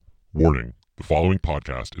Warning: the following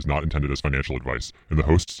podcast is not intended as financial advice, and the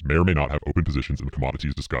hosts may or may not have open positions in the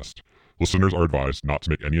commodities discussed. Listeners are advised not to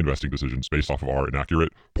make any investing decisions based off of our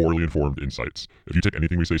inaccurate, poorly informed insights. If you take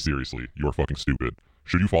anything we say seriously, you are fucking stupid.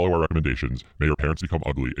 Should you follow our recommendations, may your parents become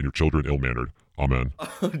ugly and your children ill-mannered. Amen.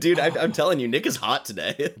 Oh, dude, I'm telling you, Nick is hot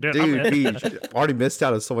today. Dude, we already missed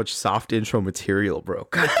out on so much soft intro material, bro.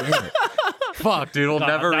 God damn it. Fuck, dude, we'll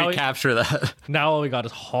never recapture that. Now all we got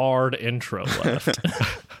is hard intro left.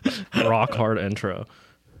 Rock hard intro.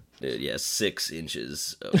 Dude, yeah, 6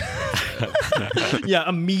 inches. Yeah,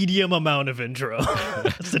 a medium amount of intro.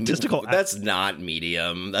 Statistical. That's not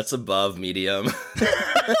medium. That's above medium.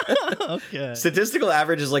 Okay. Statistical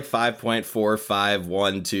average is like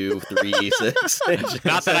 5.451236 inches.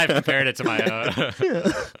 Not that I've compared it to my own.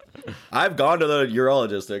 I've gone to the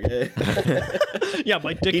urologist, okay? Yeah,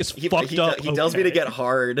 my dick is fucked up. He tells me to get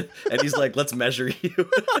hard, and he's like, let's measure you.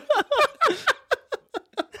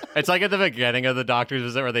 It's like at the beginning of the doctor's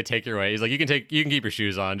visit where they take your weight. He's like, you can keep your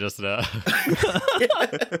shoes on just to...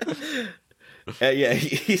 Yeah,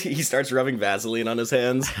 he starts rubbing Vaseline on his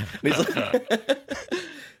hands. And he's like,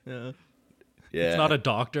 Yeah. yeah. It's not a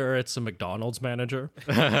doctor, it's a McDonald's manager.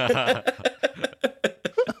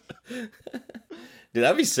 Dude,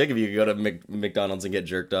 that'd be sick if you could go to McDonald's and get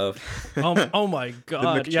jerked off. Oh my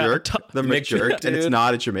god. The Yeah, McJerk, the McJerk, and it's dude.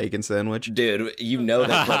 not a Jamaican sandwich. Dude, you know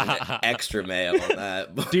that's like extra mayo on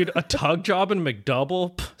that. dude, a tug job in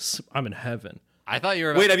McDouble? Pss, I'm in heaven. I thought you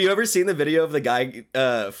were... Wait, have you ever seen the video of the guy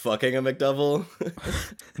fucking a McDouble?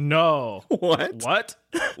 No. What?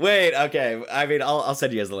 Wait, okay. I mean, I'll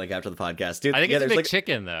send you guys the link after the podcast, dude. I think yeah, it's a there's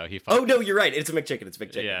McChicken, though. Oh no, you're right. It's a McChicken. It's a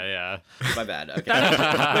McChicken. Yeah. My bad. Okay.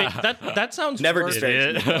 Wait, that sounds Never worse.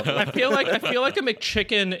 strange. I feel like a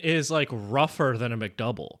McChicken is like rougher than a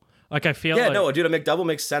McDouble. Like I feel Yeah, like no, dude, a McDouble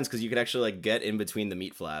makes sense because you can actually like get in between the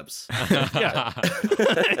meat flaps. yeah.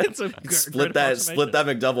 It's a Split that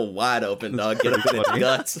McDouble wide open, dog. Get it in its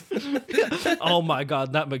guts. Oh my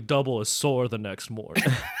god, that McDouble is sore the next morning.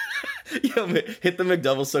 Yo, hit the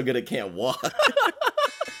McDouble so good it can't walk.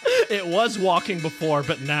 It was walking before,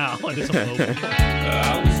 but now it is a mobile.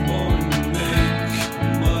 I was born to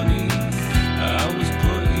make money. I was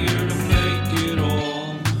put here to make it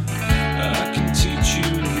all. I can teach you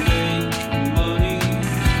to make money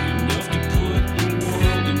enough to put the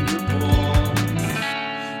world in your palm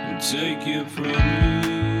and take it from you.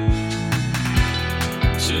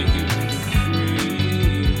 Take it for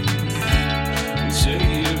free.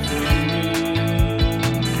 Take it from me.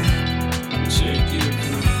 Take it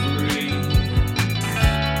for free.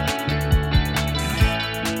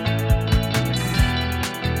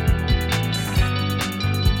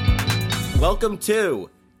 Welcome to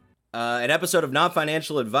an episode of Not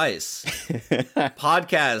Financial Advice,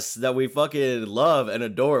 podcast that we fucking love and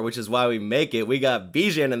adore, which is why we make it. We got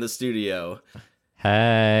Bijan in the studio.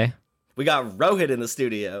 Hey. We got Rohit in the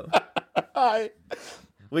studio. Hi.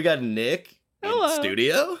 We got Nick in the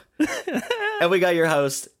studio. And we got your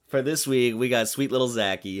host for this week. We got sweet little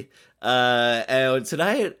Zachy. And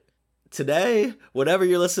today, whenever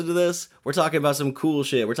you're listening to this, we're talking about some cool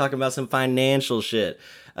shit. We're talking about some financial shit.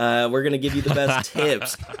 We're going to give you the best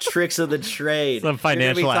tips, tricks of the trade. Some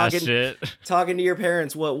financial ass shit. Talking to your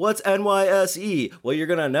parents. What's NYSE? Well, you're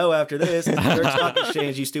going to know after this. It's the New York Stock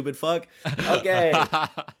Exchange, you stupid fuck. Okay.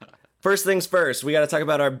 First things first, we got to talk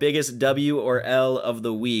about our biggest W or L of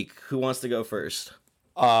the week. Who wants to go first?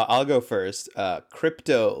 I'll go first.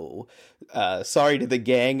 Crypto. Sorry to the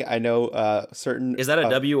gang. I know certain... Is that a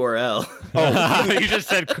W or L? You just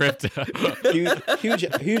said crypto.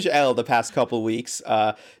 huge L the past couple weeks.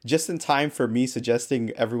 Just in time for me suggesting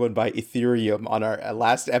everyone buy Ethereum on our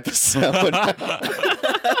last episode.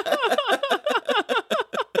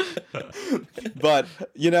 But,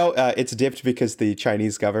 it's dipped because the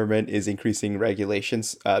Chinese government is increasing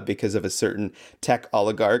regulations because of a certain tech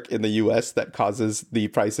oligarch in the U.S. that causes the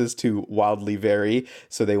prices to wildly vary.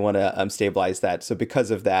 So they want to stabilize that. So because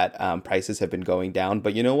of that, prices have been going down.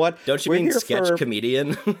 But you know what? Don't you mean sketch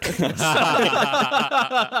comedian?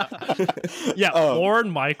 Yeah, Lorne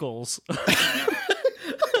Michaels.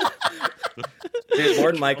 Dude,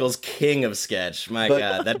 Lord Michael's king of sketch. My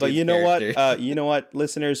God, that. But you know what? You know what,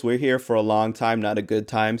 listeners? We're here for a long time, not a good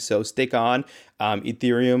time. So stick on.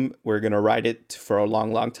 Ethereum, we're gonna ride it for a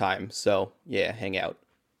long, long time. So yeah, hang out.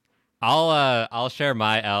 I'll share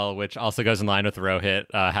my L, which also goes in line with Rohit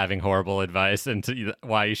having horrible advice and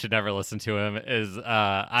why you should never listen to him. Is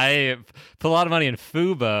I put a lot of money in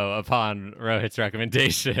Fubo upon Rohit's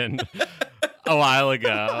recommendation. A while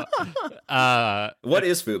ago. What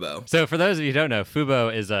is Fubo? So for those of you who don't know,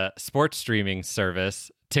 Fubo is a sports streaming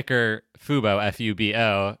service, ticker Fubo,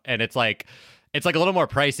 Fubo, and it's like it's like a little more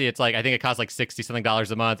pricey. It's like I think it costs like $60 something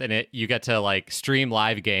a month, and you get to like stream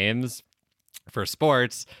live games for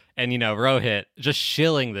sports. And Rohit just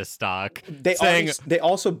shilling this stock. They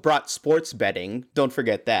also brought sports betting. Don't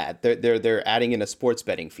forget that they're adding in a sports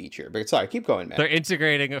betting feature. But sorry, keep going, man. They're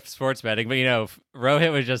integrating sports betting, but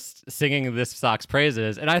Rohit was just singing this stock's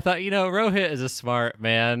praises, and I thought, Rohit is a smart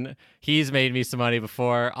man. He's made me some money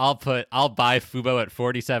before. I'll buy Fubo at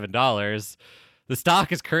 $47. The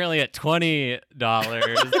stock is currently at $20.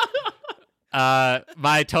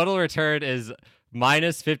 My total return is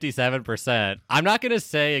minus 57%. I'm not going to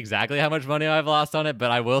say exactly how much money I've lost on it,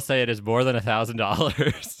 but I will say it is more than $1,000.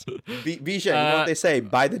 Bijan, you know what they say?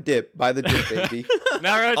 Buy the dip, baby.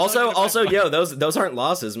 Also, yo, those aren't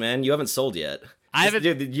losses, man. You haven't sold yet.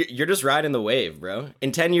 Dude, you're just riding the wave, bro.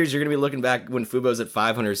 In 10 years, you're gonna be looking back when Fubo's at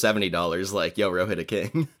 $570, like, yo, Rohit a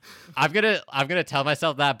king. I'm gonna tell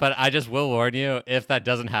myself that, but I just will warn you, if that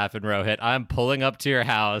doesn't happen, Rohit, I'm pulling up to your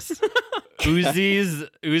house. Uzis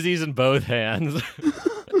in both hands.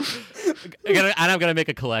 And I'm gonna make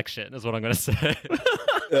a collection, is what I'm gonna say.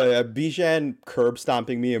 Bijan curb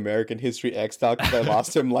stomping me American History X stock because I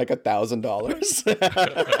lost him like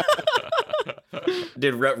 $1,000.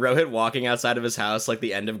 Dude, Rohit walking outside of his house like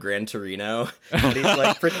the end of Gran Torino, and he's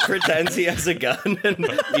like pretends he has a gun, and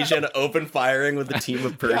Bijan open firing with a team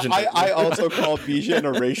of Persian. I also called Bijan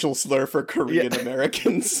a racial slur for Korean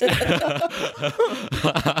Americans.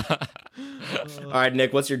 All right,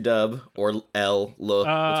 Nick, what's your dub or L? Look,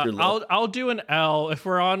 what's your look? I'll do an L if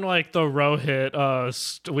we're on like the Rohit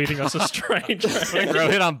leading us astray.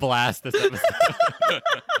 Rohit on blast this episode.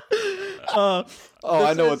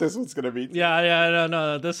 I know what this one's gonna be.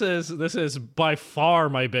 No. This is by far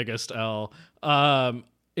my biggest L.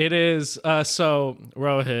 It is so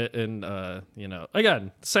Rohit, and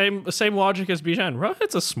again, same logic as Bijan.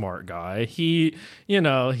 Rohit's a smart guy. He'll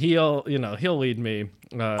lead me.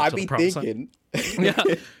 I be thinking. Yeah.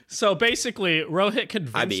 So basically, Rohit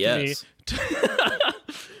convinced me.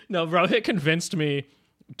 Rohit convinced me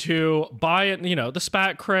to buy it. The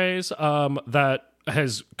SPAC craze that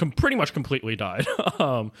has pretty much completely died.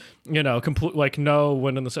 Like no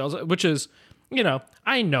wind in the sails, which is.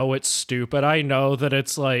 I know it's stupid. I know that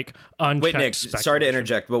it's like unchecked. Wait, Nick, sorry to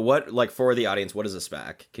interject, but what, like, for the audience, what is a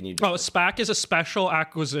SPAC? Can you? A SPAC is a special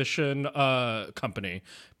acquisition company.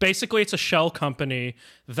 Basically, it's a shell company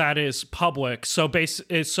that is public. So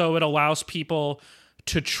it allows people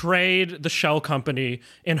to trade the shell company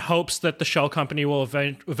in hopes that the shell company will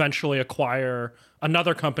eventually acquire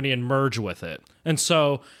another company and merge with it. And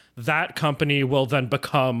so that company will then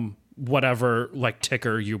become whatever like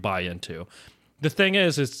ticker you buy into. The thing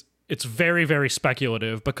is it's very, very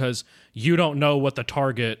speculative because you don't know what the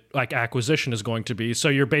target like acquisition is going to be. So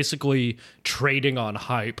you're basically trading on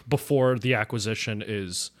hype before the acquisition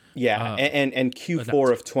is. Yeah, and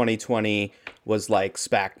Q4 of 2020 was like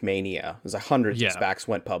SPAC mania. It was like hundreds of SPACs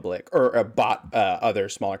went public or bought other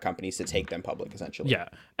smaller companies to take them public, essentially. Yeah,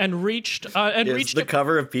 and reached the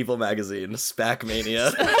cover of People magazine, SPAC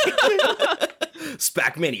mania.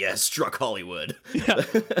 SPAC mania has struck Hollywood. Yeah.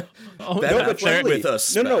 Share it with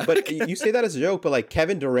us. No, but you say that as a joke, but like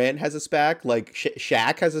Kevin Durant has a SPAC, like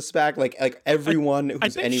Shaq has a SPAC, like everyone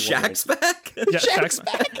who's anyone. Shaq's back? Yeah, Shaq's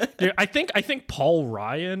back. Dude, I think Paul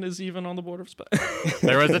Ryan is even on the board of SPAC.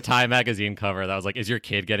 There was a Time magazine cover that was like, "Is your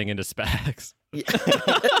kid getting into SPACs?"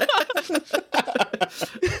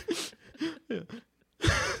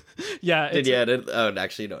 Yeah.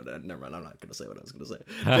 Actually, no, never mind. I'm not going to say what I was going to say.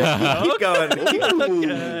 Keep going.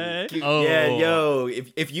 Okay. Yeah, yo,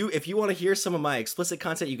 if you want to hear some of my explicit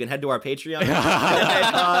content, you can head to our Patreon.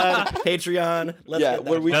 Patreon. Let's get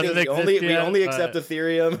where we we only accept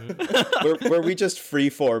Ethereum. where we just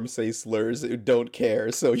freeform say slurs who don't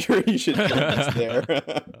care, so you should join us there.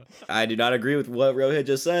 I do not agree with what Rohit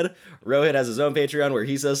just said. Rohit has his own Patreon where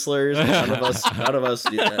he says slurs. None of us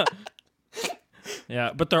do that.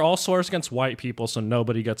 Yeah, but they're all slurs against white people, so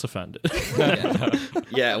nobody gets offended.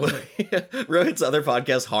 Yeah. Rohit's other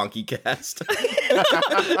podcast, Honky Cast.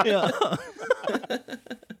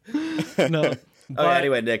 No.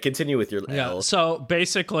 Anyway, Nick, continue with your L. So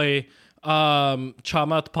basically,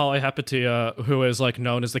 Chamath Palihapitiya, who is like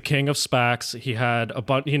known as the king of SPACs, he had a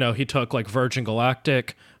bunch. He took like Virgin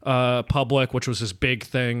Galactic public, which was his big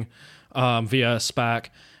thing via SPAC.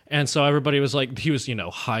 And so everybody was like, he was,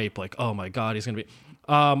 hype, like, oh my God, he's going to be.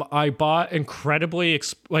 I bought incredibly,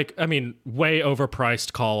 way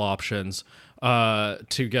overpriced call options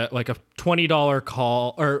to get like a $20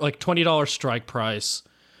 call or like $20 strike price.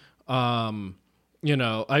 I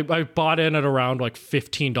bought in at around like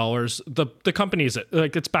 $15. The company's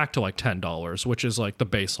like, it's back to like $10, which is like the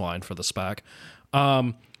baseline for the SPAC.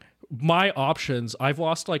 my options, I've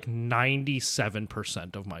lost like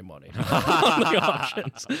 97% of my money on the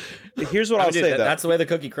options. Here's what I'll say, though. That's the way the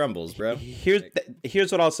cookie crumbles, bro. Here's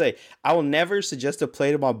what I'll say. I will never suggest a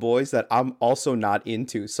play to my boys that I'm also not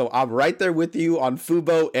into. So I'm right there with you on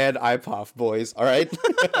Fubo and IPOF, boys. All right?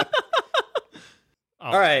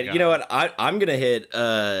 All right, you know what? I'm gonna hit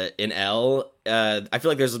an L. I feel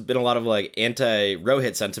like there's been a lot of like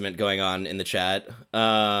anti-Rohit sentiment going on in the chat, but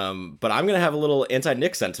I'm gonna have a little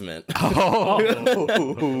anti-Nick sentiment. One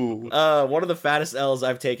of the fattest L's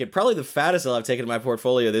I've taken, probably the fattest L I've taken in my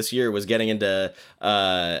portfolio this year, was getting into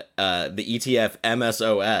the ETF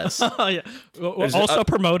MSOS. Yeah. Also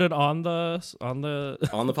promoted on the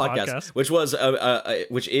podcast,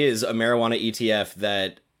 which is a marijuana ETF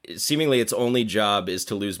that. Seemingly, its only job is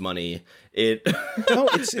to lose money. It's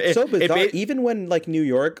so bizarre. Even when like New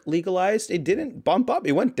York legalized, it didn't bump up.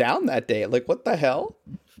 It went down that day. Like, what the hell?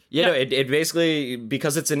 Yeah, no, it basically,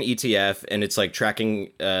 because it's an ETF and it's like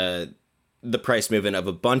tracking the price movement of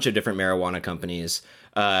a bunch of different marijuana companies,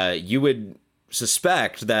 you would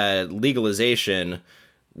suspect that legalization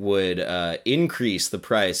would increase the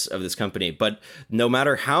price of this company. But no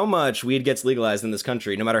matter how much weed gets legalized in this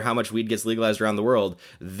country, no matter how much weed gets legalized around the world,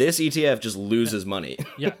 this ETF just loses money.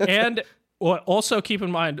 Yeah, and also keep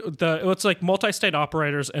in mind, it's like multi-state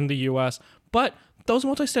operators in the U.S., but those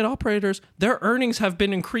multi-state operators, their earnings have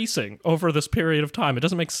been increasing over this period of time. It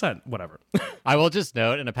doesn't make sense. Whatever. I will just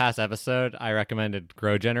note, in a past episode, I recommended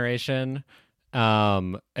Grow Generation,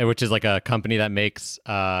 which is like a company that makes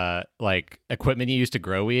like equipment you use to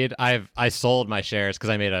grow weed. I sold my shares because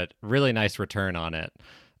I made a really nice return on it.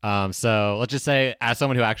 So let's just say, as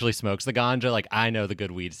someone who actually smokes the ganja, like, I know the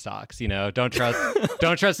good weed stocks. You know, don't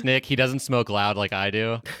trust Nick. He doesn't smoke loud like I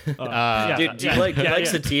do. Do you like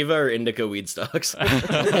sativa or indica weed stocks?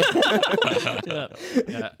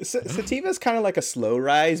 Sativa's kind of like a slow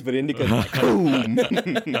rise, but indica's like boom.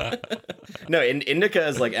 No, indica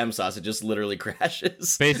is like MSOS. It just literally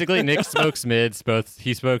crashes. Basically, Nick smokes mids.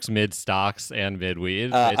 He smokes mid stocks and mid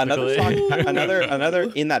weed. Another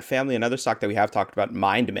in that family, another stock that we have talked about,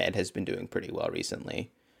 MindMed, has been doing pretty well recently.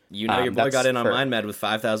 You know, your boy got in on MindMed with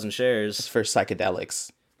 5,000 shares for psychedelics,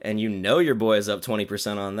 and you know your boy is up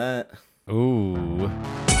 20% on that. Ooh.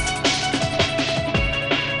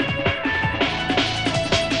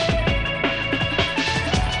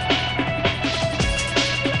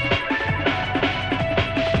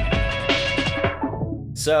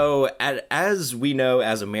 So, as we know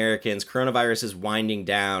as Americans, coronavirus is winding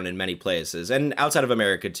down in many places, and outside of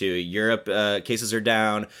America too. Europe, cases are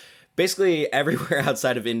down. Basically, everywhere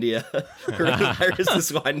outside of India, coronavirus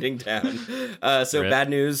is winding down. So, bad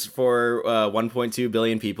news for 1.2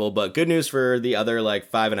 billion people, but good news for the other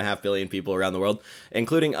like 5.5 billion people around the world,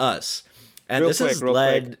 including us. And this has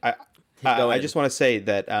led. I just want to say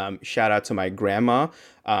that shout out to my grandma.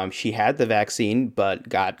 She had the vaccine but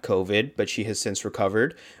got COVID, but she has since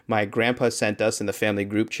recovered. My grandpa sent us in the family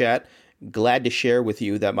group chat, glad to share with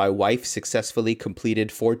you that my wife successfully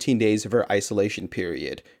completed 14 days of her isolation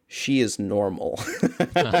period. She is normal.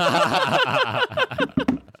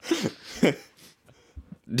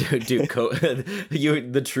 Dude,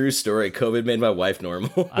 the true story. COVID made my wife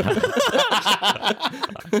normal.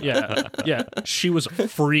 Yeah. She was a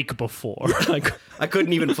freak before. Like, I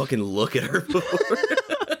couldn't even fucking look at her before.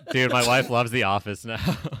 Dude, my wife loves The Office now.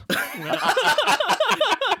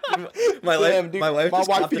 My wife just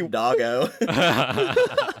copped a doggo.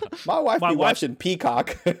 My wife be watching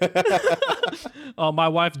Peacock. My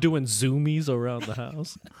wife doing zoomies around the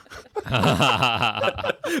house.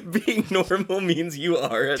 Being normal means you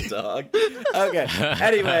are a dog. Okay.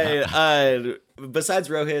 Anyway, besides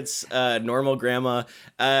Rohit's normal grandma,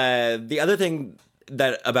 the other thing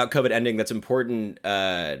about COVID ending that's important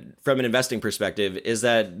from an investing perspective is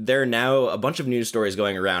that there are now a bunch of news stories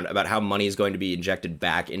going around about how money is going to be injected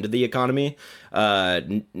back into the economy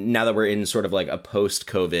now that we're in sort of like a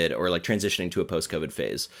post-COVID or like transitioning to a post-COVID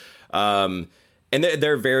phase. And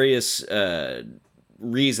there are various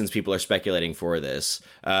reasons people are speculating for this.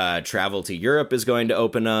 Travel to Europe is going to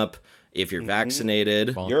open up if you're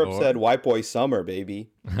vaccinated. Europe said white boy summer, baby.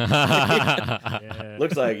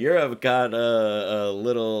 Looks like Europe got a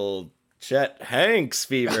little Chet Hanks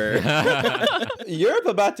fever. Europe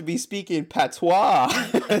about to be speaking patois.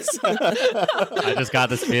 I just got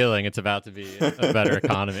this feeling it's about to be a better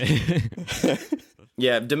economy.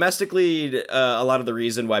 Yeah, domestically, a lot of the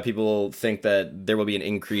reason why people think that there will be an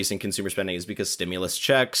increase in consumer spending is because stimulus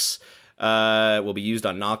checks will be used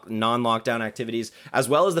on non-lockdown activities, as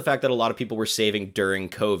well as the fact that a lot of people were saving during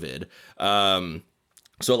COVID.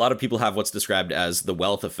 So a lot of people have what's described as the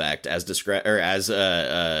wealth effect, as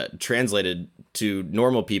translated to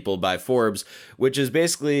normal people by Forbes, which is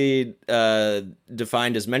basically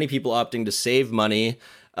defined as many people opting to save money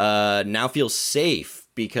now feel safe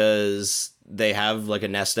because they have like a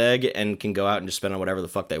nest egg and can go out and just spend on whatever the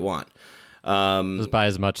fuck they want. Just buy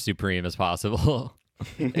as much Supreme as possible.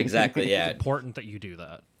 Exactly, yeah. Important that you do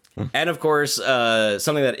that. And of course,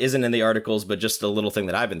 something that isn't in the articles, but just a little thing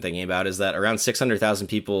that I've been thinking about is that around 600,000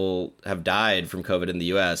 people have died from COVID in the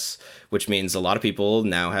U.S., which means a lot of people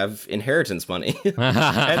now have inheritance money. They're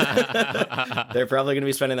probably going to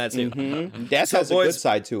be spending that too. Mm-hmm. Death has a good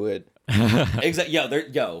side to it. Exactly.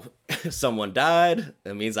 Someone died.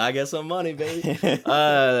 That means I get some money, baby.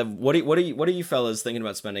 What are you fellas thinking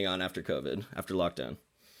about spending on after COVID, after lockdown?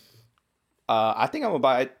 I think I'm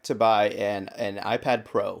about to buy an iPad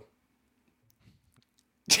Pro.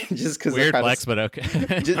 Just because weird flex, but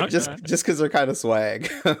okay. just because they're kind of swag.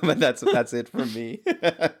 But that's it for me.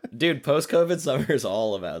 Dude, post-COVID summer is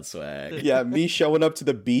all about swag. Yeah, me showing up to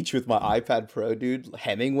the beach with my iPad Pro, dude,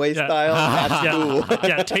 Hemingway style. That's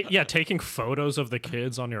cool. Taking photos of the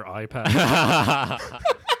kids on your iPad.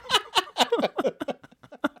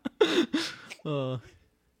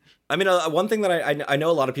 I mean, one thing that I know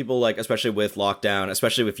a lot of people, like, especially with lockdown,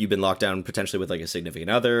 especially if you've been locked down potentially with like a significant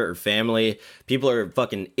other or family, people are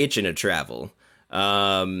fucking itching to travel.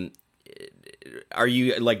 Are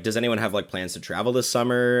you like, does anyone have like plans to travel this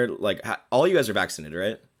summer? Like, all you guys are vaccinated,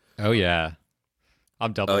 right? Oh yeah,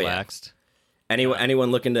 I'm double vaxxed.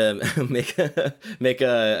 Anyone looking to make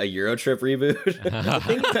a Euro trip reboot?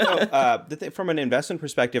 The thing, from an investment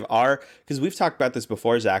perspective, because we've talked about this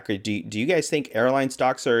before, Zachary. Do you guys think airline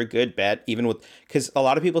stocks are a good bet? Even with, because a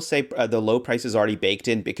lot of people say the low price is already baked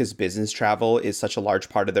in because business travel is such a large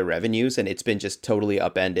part of their revenues, and it's been just totally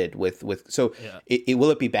upended with. So,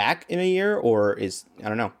 will it be back in a year, or I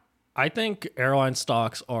don't know. I think airline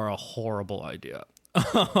stocks are a horrible idea.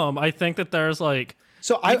 I think that there's like.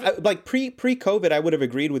 So I like pre-COVID, I would have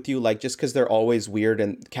agreed with you, like, just because they're always weird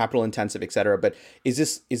and capital intensive, et cetera. But is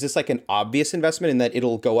this like an obvious investment in that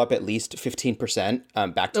it'll go up at least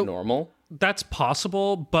 15% back to normal? That's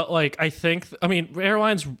possible, but like I mean,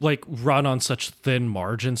 airlines like run on such thin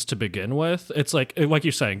margins to begin with. It's like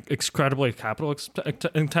you're saying, incredibly capital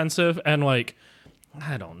intensive, and like.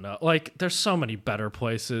 I don't know. Like, there's so many better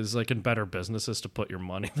places, like, in better businesses to put your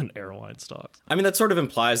money than airline stocks. I mean, that sort of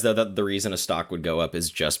implies, though, that the reason a stock would go up is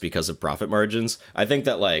just because of profit margins. I think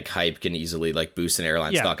that, like, hype can easily, like, boost an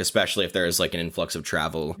airline stock, especially if there's, like, an influx of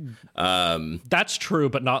travel. That's true,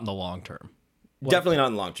 but not in the long term. Definitely not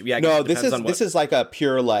in the long term. Yeah, no, this is like a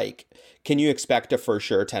pure, like, can you expect a for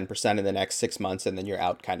sure 10% in the next 6 months and then you're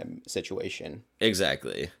out kind of situation.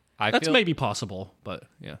 Exactly. That's maybe possible, but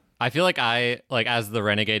yeah. I feel like as the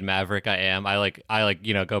renegade maverick I am, I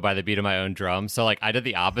go by the beat of my own drum. So like I did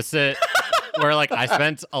the opposite where like I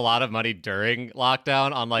spent a lot of money during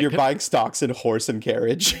lockdown on like you're buying stocks in horse and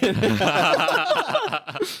carriage.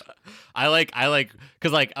 I like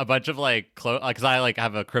because like a bunch of like because I like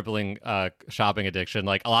have a crippling shopping addiction.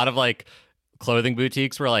 Like a lot of like clothing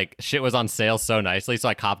boutiques where like shit was on sale so nicely, so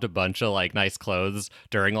I copped a bunch of like nice clothes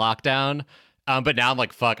during lockdown. But now I'm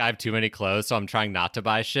like, fuck, I have too many clothes, so I'm trying not to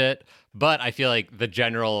buy shit. But I feel like the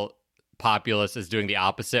general populace is doing the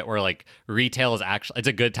opposite, where like retail is actually, it's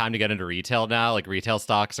a good time to get into retail now. Like retail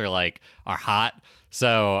stocks are hot.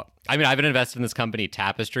 So, I mean, I've been invested in this company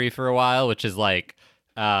Tapestry for a while, which is like,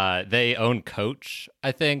 they own Coach,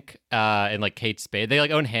 I think, and like Kate Spade. They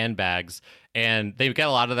like own handbags, and they've got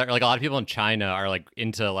a lot of that. Like a lot of people in China are like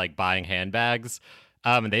into like buying handbags.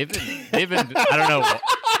 And they've been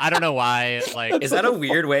I don't know why. Like, is that a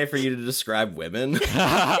weird way for you to describe women? No.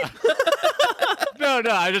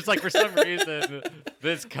 I just like for some reason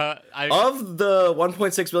this of the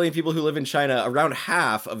 1.6 billion people who live in China, around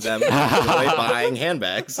half of them enjoy buying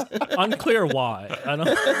handbags. Unclear why. I don't.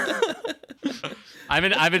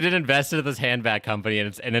 I've been invested in this handbag company,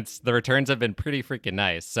 and it's the returns have been pretty freaking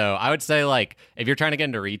nice. So I would say like if you're trying to get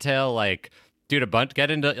into retail, like dude, get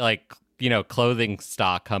into like. Clothing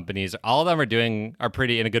stock companies, all of them are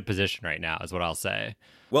pretty in a good position right now, is what I'll say.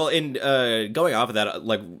 Well, in going off of that,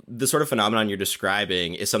 like the sort of phenomenon you're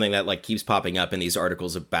describing is something that like keeps popping up in these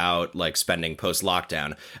articles about like spending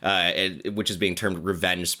post-lockdown, which is being termed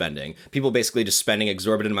revenge spending. People basically just spending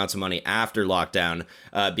exorbitant amounts of money after lockdown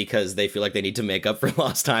because they feel like they need to make up for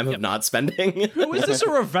lost time of not spending. Who is this a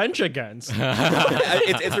revenge against?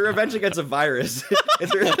 It's a revenge against a virus.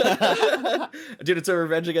 Dude, it's a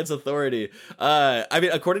revenge against authority. I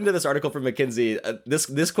mean, according to this article from McKinsey,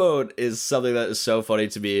 this quote is something that is so funny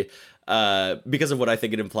to me. because of what I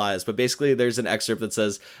think it implies. But basically, there's an excerpt that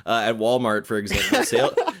says, at Walmart, for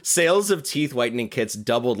example, sales of teeth whitening kits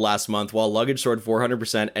doubled last month, while luggage soared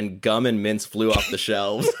 400% and gum and mints flew off the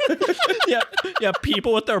shelves. Yeah,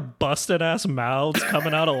 people with their busted ass mouths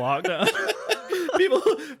coming out of lockdown.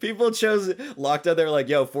 People chose lockdown. They were like,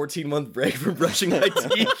 yo, 14-month break from brushing my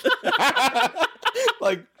teeth.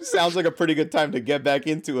 Like, sounds like a pretty good time to get back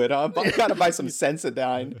into it, huh? Gotta buy some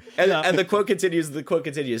Sensodyne. And the quote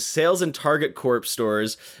continues. Sales in Target Corp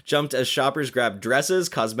stores jumped as shoppers grabbed dresses,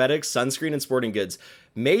 cosmetics, sunscreen, and sporting goods.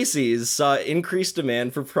 Macy's saw increased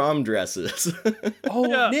demand for prom dresses. Oh,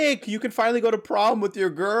 Yeah. Nick, you can finally go to prom with your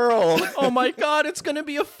girl. Oh my god, it's gonna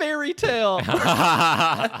be a fairy tale.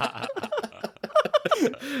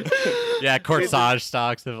 Yeah, corsage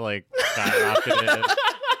stocks have like skyrocketed.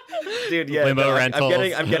 Dude, yeah. Limo no, rentals.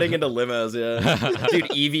 I'm getting into limos, yeah. Dude,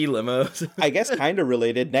 EV limos. I guess kind of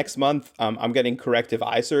related. Next month, I'm getting corrective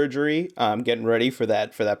eye surgery. I'm getting ready for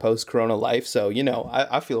that post-corona life. So, you know,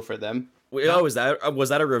 I feel for them. Oh, was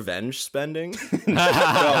that a revenge spending?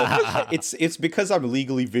 No, it's because I'm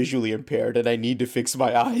legally visually impaired and I need to fix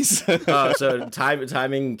my eyes. Oh, so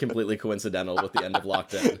timing completely coincidental with the end of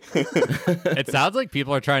lockdown. It sounds like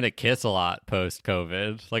people are trying to kiss a lot post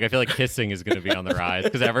COVID. Like I feel like kissing is going to be on the rise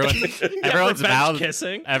because everyone's Revenge mouths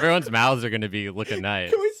kissing. everyone's mouths are going to be looking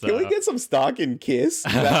nice. Can we get some stock in Kiss?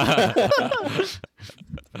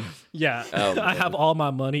 Yeah, Oh, I have all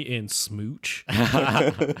my money in Smooch.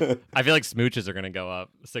 I feel like smooches are going to go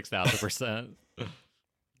up 6,000%.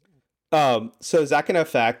 So is that going to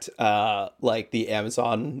affect like the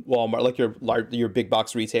Amazon, Walmart, like your big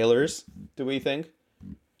box retailers? Do we think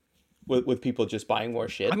with people just buying more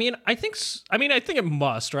shit? I think it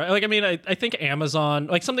must, right? Like, I think Amazon,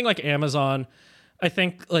 like something like Amazon, I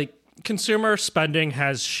think like consumer spending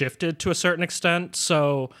has shifted to a certain extent.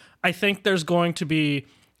 So I think there's going to be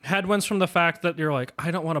headwinds from the fact that you're like, I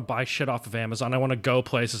don't want to buy shit off of Amazon. I want to go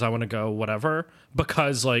places. I want to go whatever,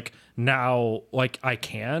 because like now, like I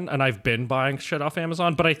can, and I've been buying shit off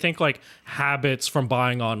Amazon, but I think like habits from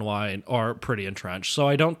buying online are pretty entrenched. So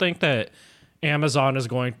I don't think that Amazon is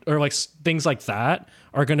going, or like things like that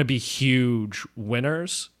are going to be huge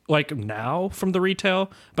winners like now from the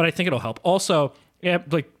retail, but I think it'll help. Also, yeah,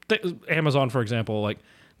 like Amazon, for example, like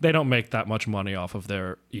they don't make that much money off of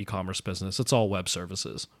their e-commerce business. It's all web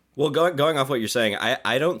services. Well, going off what you're saying,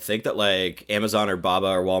 I don't think that like Amazon or Baba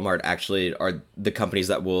or Walmart actually are the companies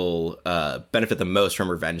that will benefit the most from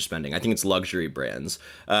revenge spending. I think it's luxury brands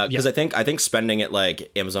because I think spending at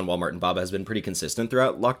like Amazon, Walmart, and Baba has been pretty consistent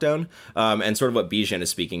throughout lockdown. And sort of what Bijan is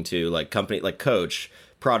speaking to, like company like Coach,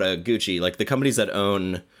 Prada, Gucci, like the companies that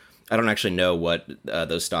own. I don't actually know what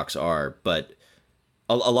those stocks are, but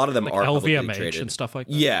a lot of them Like are publicly LVMH traded and stuff like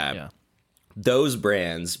that. Yeah. Those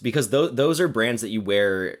brands, because those are brands that you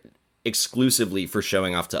wear exclusively for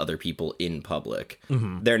showing off to other people in public.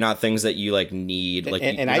 Mm-hmm. They're not things that you like need. Like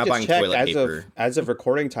and you're I not buying just checked toilet paper. as of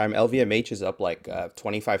recording time, LVMH is up like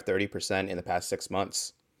 25-30% in the past 6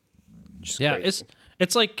 months. Yeah, Crazy.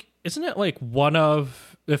 it's like, isn't it like one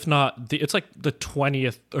of, if not it's like the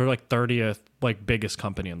 20th or like 30th like biggest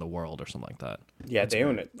company in the world or something like that. Yeah, they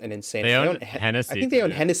own an insane. They own Hennessy. I think they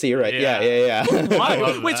own Hennessy, right? Yeah. Yeah.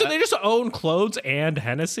 Why? Wait, so they just own clothes and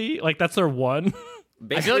Hennessy? Like that's their one?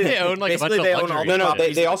 I feel like they own like a bunch Basically, of they own all luxury the No,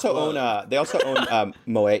 properties they of also the club. own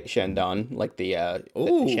Moet Chandon, like the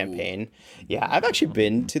Ooh. champagne. Yeah, I've actually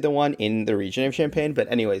been to the one in the region of Champagne,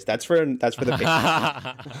 but anyways, that's for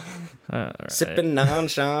the Sipping on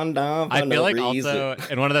Chandon for I feel no like reason. also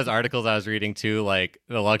in one of those articles I was reading too, like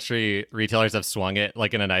the luxury retailers have swung it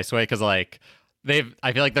like in a nice way because like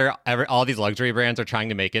I feel like all these luxury brands are trying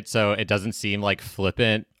to make it so it doesn't seem like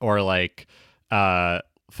flippant or like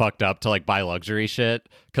fucked up to like buy luxury shit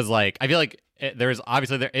because like I feel like there's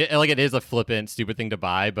obviously it is a flippant stupid thing to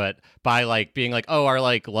buy, but by like being like, oh, our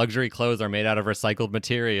like luxury clothes are made out of recycled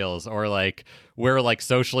materials, or like we're like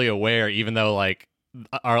socially aware even though like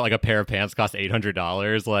are like a pair of pants cost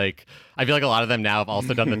 $800. Like I feel like a lot of them now have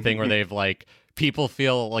also done the thing where they've like people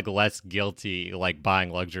feel like less guilty like buying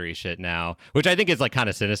luxury shit now, which I think is like kind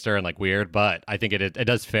of sinister and like weird, but I think it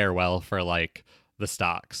does fare well for like the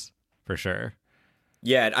stocks for sure.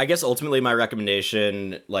 Yeah, I guess ultimately my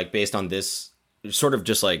recommendation, like based on this sort of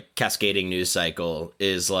just like cascading news cycle,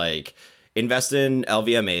 is like invest in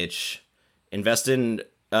LVMH, invest in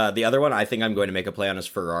The other one I think I'm going to make a play on is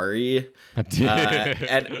Ferrari,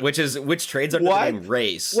 which trades under Why? the name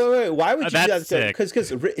Race. Wait, why would you do That's that? sick.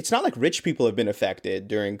 Because it's not like rich people have been affected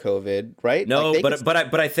during COVID, right? No, Like, they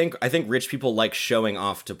but I think rich people like showing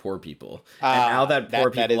off to poor people, and now that poor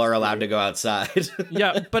that people is are allowed true. to go outside.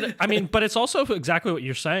 Yeah, but I mean, but it's also exactly what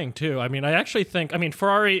you're saying too. I mean, I actually think, I mean,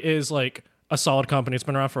 Ferrari is like a solid company. It's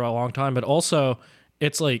been around for a long time, but also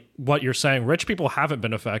it's like what you're saying. Rich people haven't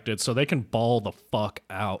been affected, so they can ball the fuck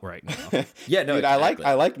out right now. Yeah, no, Dude, exactly.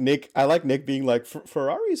 I like Nick being like,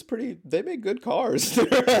 Ferrari's pretty. They make good cars.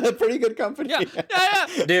 They're a pretty good company. Yeah.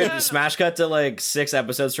 Dude, smash cut to like 6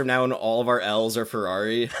 episodes from now, and all of our L's are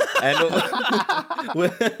Ferrari. And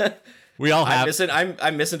We all have.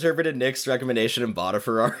 I misinterpreted Nick's recommendation and bought a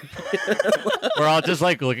Ferrari. We're all just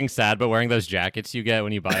like looking sad, but wearing those jackets you get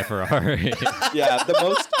when you buy a Ferrari. Yeah,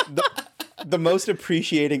 the most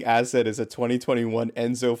appreciating asset is a 2021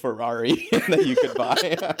 Enzo Ferrari that you could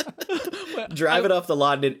buy. Drive it off the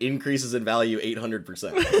lot and it increases in value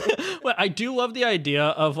 800%. But I do love the idea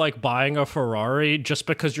of like buying a Ferrari just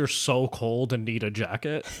because you're so cold and need a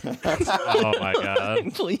jacket. Oh my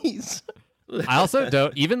god. Please. I also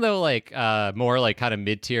don't, even though like more like kind of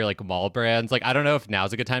mid-tier like mall brands, like I don't know if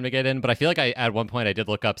now's a good time to get in, but I feel like I at one point I did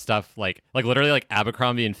look up stuff like literally like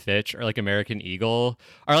Abercrombie and Fitch or like American Eagle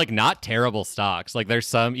are like not terrible stocks. Like there's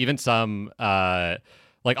some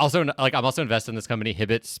like also like I'm also invested in this company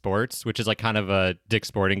Hibbett Sports, which is like kind of a Dick's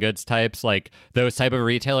Sporting Goods types. Like those type of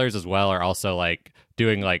retailers as well are also like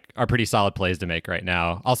doing like are pretty solid plays to make right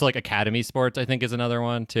now. Also like Academy Sports I think is another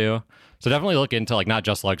one too. So definitely look into like not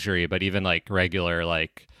just luxury but even like regular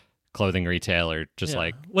like clothing retail or just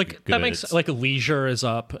like that makes goods. like leisure is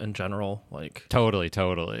up in general. Like Totally.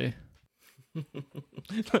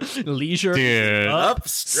 leisure Dude. Up,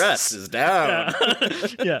 stress is down.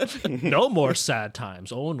 yeah. No more sad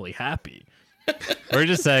times, only happy. We're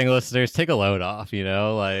just saying, listeners, take a load off, you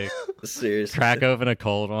know, like Seriously. crack open a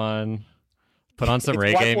cold one, put on some It's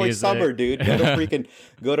reggae White Boy music. Summer, dude.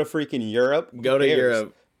 Go to freaking Europe. Who Go to cares?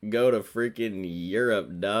 Europe. Go to freaking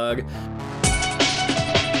Europe, dog.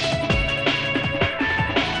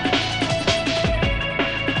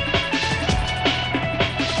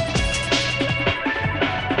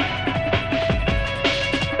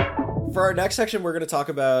 For our next section, we're going to talk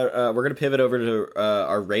about, we're going to pivot over to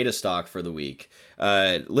our rate of stock for the week.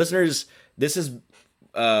 Listeners, this has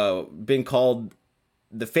been called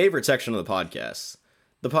the favorite section of the podcast.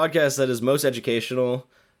 The podcast that is most educational,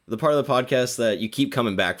 the part of the podcast that you keep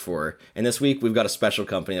coming back for. And this week, we've got a special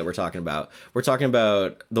company that we're talking about. We're talking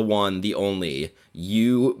about the one, the only,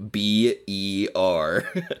 Uber. Uber.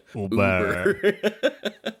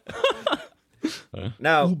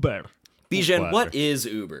 Now, Uber. Bijan, Uber. what is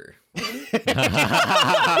Uber?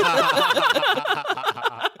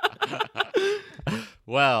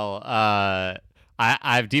 Well, I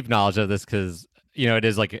have deep knowledge of this because, you know, it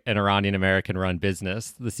is like an Iranian American run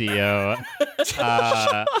business. The CEO.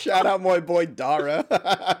 Shout out my boy Dara.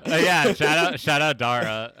 Yeah, shout out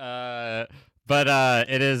Dara. But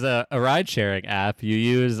it is a ride sharing app you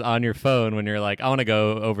use on your phone when you're like, I want to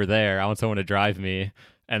go over there. I want someone to drive me.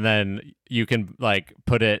 And then you can like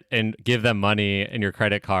put it and give them money in your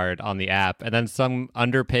credit card on the app. And then some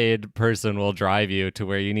underpaid person will drive you to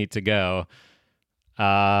where you need to go.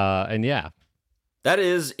 And yeah. That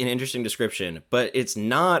is an interesting description, but it's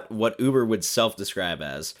not what Uber would self-describe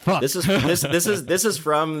as. Fuck. This is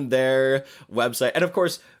from their website, and of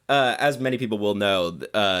course, as many people will know,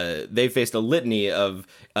 they faced a litany of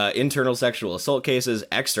internal sexual assault cases,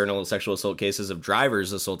 external sexual assault cases of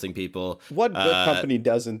drivers assaulting people. What good company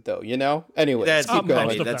doesn't, though? You know. Anyway, That's, keep going.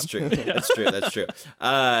 most of that's them. true. That's true.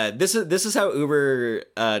 This is how Uber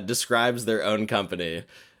describes their own company.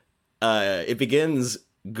 It begins.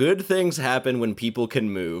 Good things happen when people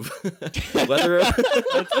can move. Whether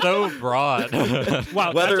That's so broad.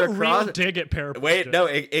 Wow, Whether that's a across- real dig at Paraplegia. Wait, no,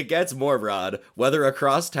 it gets more broad. Whether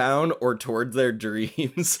across town or towards their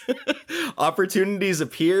dreams, opportunities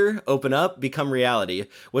appear, open up, become reality.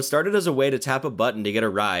 What started as a way to tap a button to get a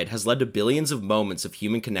ride has led to billions of moments of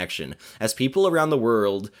human connection as people around the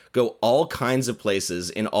world go all kinds of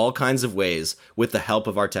places in all kinds of ways with the help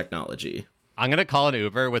of our technology. I'm going to call an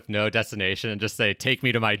Uber with no destination and just say, take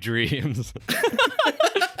me to my dreams.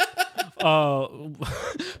 Well,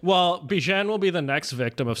 Bijan will be the next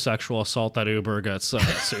victim of sexual assault that Uber gets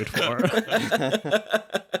sued for.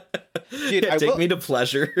 Dude, Take me to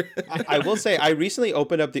pleasure. I will say I recently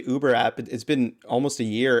opened up the Uber app. It's been almost a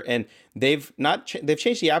year, and they've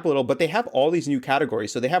changed the app a little, but they have all these new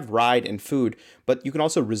categories. So they have ride and food, but you can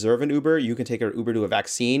also reserve an Uber. You can take an Uber to a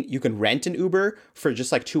vaccine. You can rent an Uber for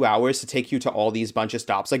just like 2 hours to take you to all these bunch of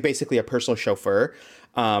stops, like basically a personal chauffeur.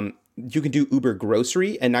 You can do Uber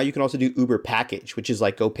grocery, and now you can also do Uber package, which is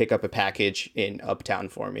like go pick up a package in Uptown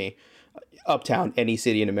for me. Uptown, any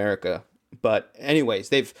city in America. But anyways,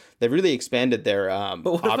 they've really expanded their.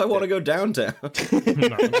 But what if I want to go downtown?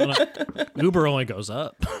 Uber only goes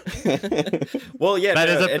up. Well, yeah,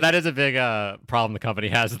 that is a big problem the company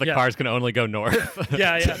has. Is the cars can only go north.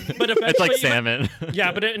 Yeah. But It's like salmon.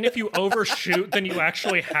 Yeah, and if you overshoot, then you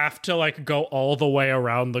actually have to like go all the way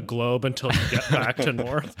around the globe until you get back to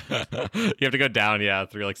north. You have to go down,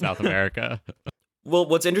 through like South America. Well,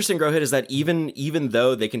 what's interesting, Rohit, is that even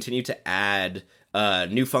though they continue to add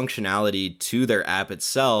new functionality to their app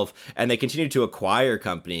itself, and they continue to acquire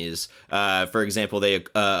companies. For example, they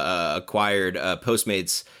acquired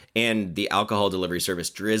Postmates and the alcohol delivery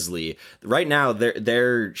service Drizzly. Right now,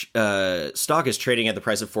 their stock is trading at the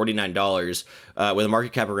price of $49 with a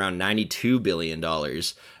market cap around $92 billion.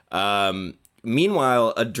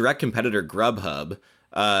 Meanwhile, a direct competitor, Grubhub,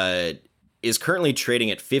 is currently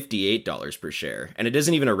trading at $58 per share, and it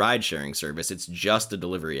isn't even a ride-sharing service. It's just a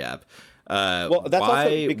delivery app. Well, that's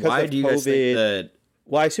also because of do you guys think COVID. that?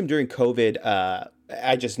 Well, I assume during COVID,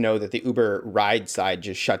 I just know that the Uber ride side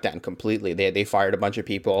just shut down completely. They fired a bunch of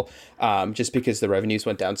people just because the revenues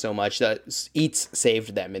went down so much. That Eats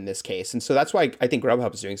saved them in this case, and so that's why I think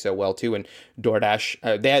Grubhub is doing so well too. And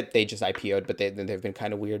DoorDash, they just IPO'd, but they've been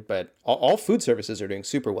kind of weird. But all food services are doing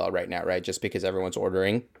super well right now, right? Just because everyone's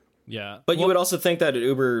ordering. Yeah. But you would also think that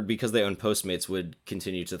Uber, because they own Postmates, would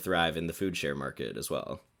continue to thrive in the food share market as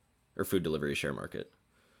well, or food delivery share market.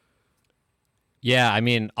 Yeah, I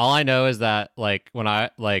mean, all I know is that when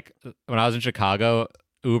I was in Chicago,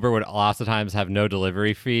 Uber would lots of times have no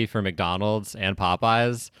delivery fee for McDonald's and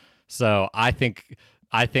Popeyes. So I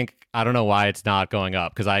don't know why it's not going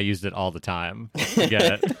up, because I used it all the time to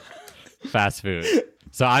get fast food.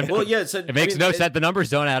 So it makes no sense. The numbers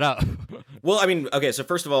don't add up. Well, I mean, okay, so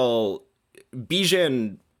first of all,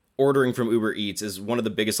 Bijan ordering from Uber Eats is one of the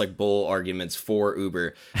biggest bull arguments for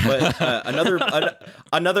Uber. But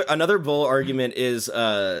another bull argument is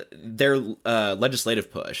their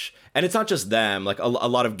legislative push, and it's not just them. A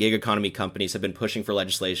lot of gig economy companies have been pushing for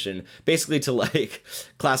legislation, basically to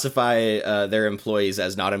classify their employees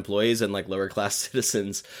as not employees and lower class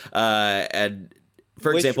citizens. And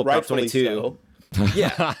for example, Prop 22. So.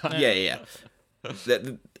 Yeah.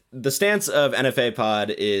 The stance of NFA Pod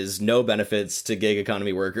is no benefits to gig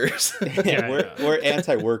economy workers. We're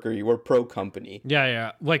anti-worker. We're pro-company.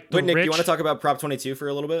 Yeah. Wait, Nick, do you want to talk about Prop 22 for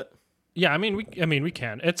a little bit? Yeah, I mean, we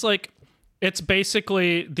can. It's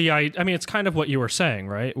basically it's kind of what you were saying,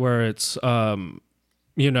 right? Where it's,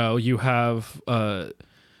 you have,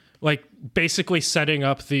 basically setting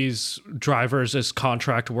up these drivers as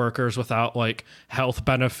contract workers without health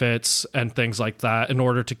benefits and things like that in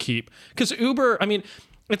order to keep, because Uber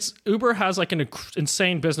has an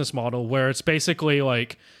insane business model where it's basically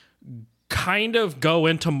kind of go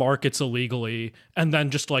into markets illegally and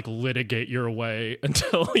then just litigate your way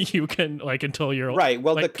until you can until you're right.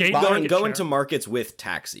 Well, go into markets with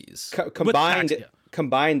taxis.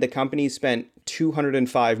 Combined, the company spent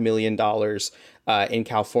 $205 million in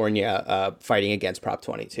California fighting against Prop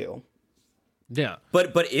 22. Yeah.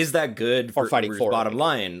 But is that good for fighting Uber's for bottom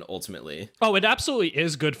line, ultimately? Oh, it absolutely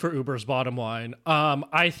is good for Uber's bottom line.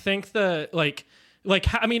 I think that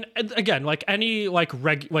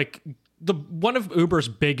one of Uber's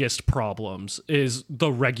biggest problems is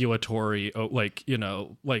the regulatory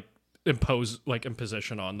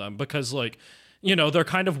imposition on them, because they're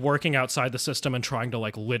kind of working outside the system and trying to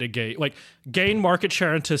litigate, gain market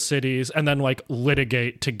share into cities and then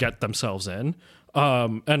litigate to get themselves in,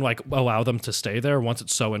 and allow them to stay there once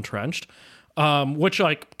it's so entrenched, which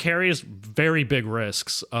carries very big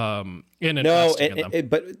risks in investing in them.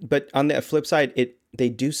 But on the flip side, they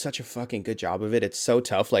do such a fucking good job of it. It's so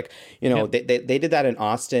tough. They did that in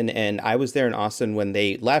Austin, and I was there in Austin when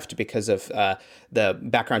they left because of the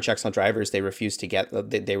background checks on drivers. They refused to get.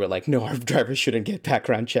 They were like, no, our drivers shouldn't get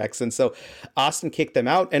background checks, and so Austin kicked them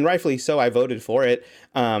out, and rightfully so. I voted for it,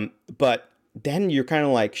 but then you're kind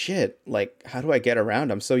of like, shit, how do I get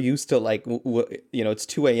around? I'm so used to it's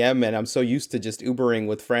 2 a.m. and I'm so used to just Ubering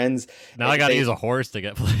with friends. Now I got to use a horse to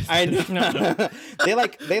get places. I know. No,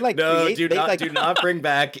 do not bring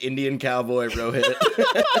back Indian Cowboy, Rohit.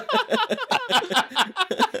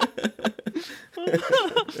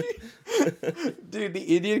 Dude, Dude,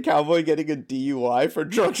 the Indian cowboy getting a DUI for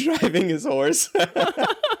drunk driving his horse.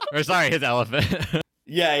 Or sorry, his elephant.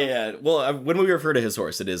 Yeah. Well, when we refer to his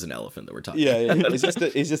horse, it is an elephant that we're talking yeah, about. it's just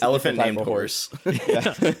a Elephant different type named of horse.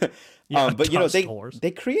 Yeah. Yeah, But you know, tusked horse.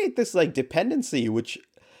 they create this like dependency, which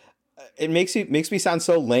it makes me sound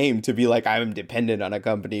so lame to be like I'm dependent on a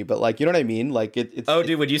company, but like you know what I mean? Like it's Oh,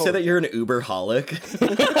 dude, would you say that you're an Uber-holic?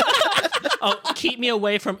 Oh, keep me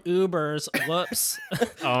away from Ubers. Whoops.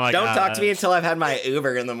 Oh my Don't god. talk to me until I've had my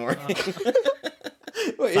Uber in the morning.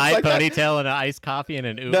 it's Side like that- ponytail and an iced coffee and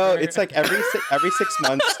an Uber. No, it's like every 6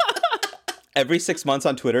 months. Every 6 months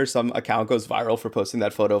on Twitter, some account goes viral for posting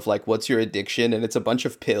that photo of like, what's your addiction? And it's a bunch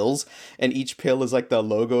of pills, and each pill is like the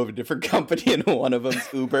logo of a different company, and one of them's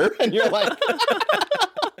Uber, and you're like,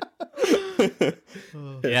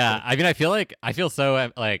 Yeah, I mean, I feel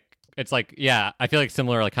so like it's like, yeah, I feel like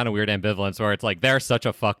similar, like kind of weird ambivalence where it's like they're such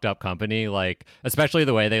a fucked up company, like especially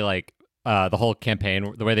the way they like the whole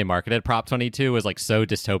campaign, the way they marketed Prop 22 was like so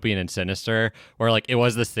dystopian and sinister, where like it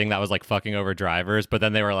was this thing that was like fucking over drivers, but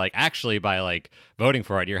then they were like, actually by like voting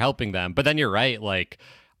for it, you're helping them. But then you're right, like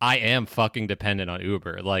I am fucking dependent on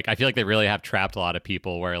Uber. Like I feel like they really have trapped a lot of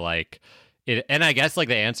people where like it, and I guess like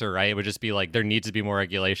the answer, right, would just be like there needs to be more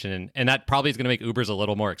regulation, and that probably is going to make Ubers a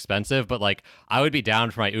little more expensive. But like I would be down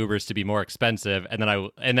for my Ubers to be more expensive, and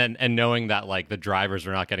then knowing that like the drivers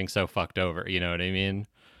are not getting so fucked over. You know what I mean?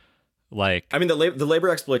 Like I mean, the labor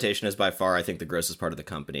exploitation is by far, I think, the grossest part of the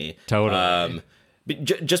company. Totally.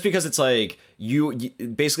 Just because it's like you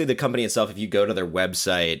basically the company itself. If you go to their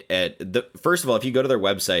website, first of all, if you go to their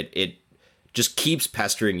website, it just keeps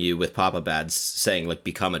pestering you with pop-up ads saying like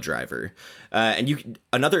become a driver, and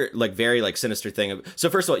another like very like sinister thing. So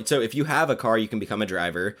first of all, so if you have a car, you can become a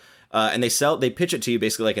driver. And they pitch it to you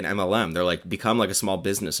basically like an MLM. They're like, become like a small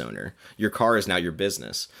business owner. Your car is now your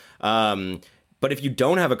business. But if you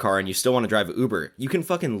don't have a car and you still want to drive Uber, you can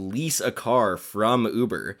fucking lease a car from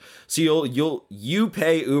Uber. So you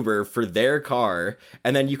pay Uber for their car,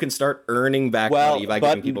 and then you can start earning back money by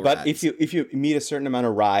giving people rides. if you meet a certain amount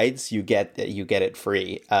of rides, you get it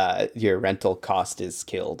free. Your rental cost is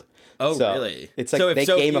killed. Oh, So really? it's like so they if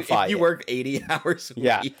gamify you it. work 80 hours a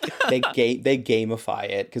Yeah, week. they gamify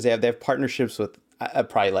it because they have partnerships with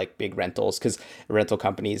probably like big rentals because rental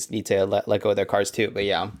companies need to let go of their cars too. But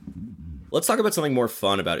yeah. Let's talk about something more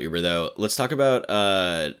fun about Uber, though. Let's talk about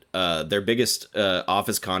their biggest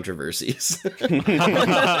office controversies.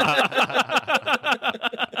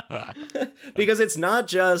 Because it's not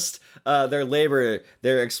just their labor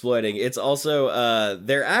they're exploiting. It's also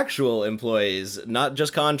their actual employees, not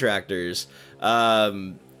just contractors.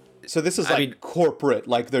 So this is corporate,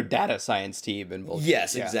 like their data science team and bullshit.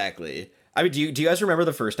 Yes, Yeah. exactly. I mean, do you guys remember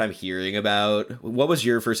the first time hearing about... What was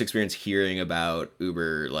your first experience hearing about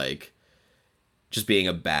Uber, like... just being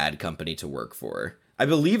a bad company to work for? I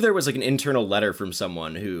believe there was like an internal letter from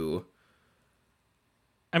someone who...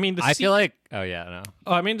 I mean, feel like, oh yeah, no.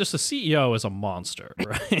 I mean, just the CEO is a monster,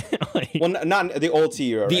 right? Like, Well, not the old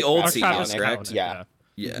CEO. The right? old Travis CEO, Kalanick, correct? Yeah.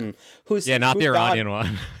 Yeah. Who's Yeah, not the who's Iranian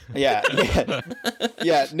one. Yeah,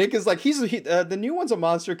 yeah. Nick is like the new one's a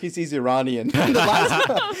monster because he's Iranian. The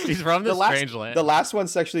last, He's from this strange land. The last one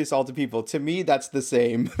sexually assaulted people. To me, that's the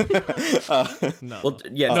same. Well,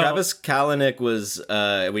 yeah, Travis Kalanick was...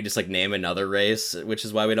 we just like name another race, which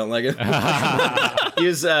is why we don't like him. He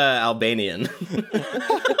was Albanian.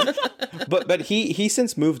 But he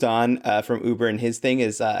since moved on from Uber, and his thing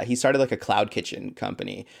is he started like a cloud kitchen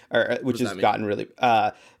company, which has gotten really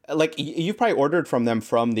like you've probably ordered from them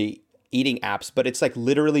from the eating apps, but it's like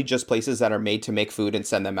literally just places that are made to make food and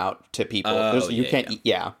send them out to people. Oh, You yeah, can't yeah. eat.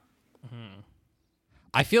 Yeah.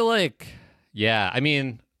 I feel like, yeah, I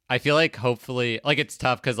mean, I feel like hopefully, like it's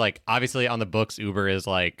tough because like obviously on the books, Uber is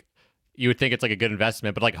like, you would think it's like a good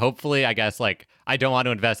investment, but like hopefully, I guess like I don't want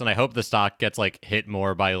to invest, and I hope the stock gets like hit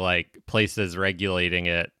more by like places regulating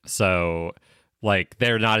it, so like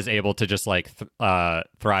they're not as able to just like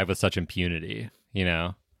thrive with such impunity, you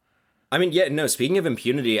know? I mean, yeah, no, speaking of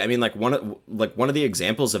impunity, I mean, like one of the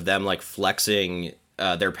examples of them like flexing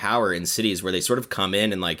their power in cities where they sort of come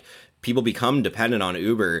in and like people become dependent on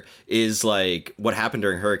Uber is like what happened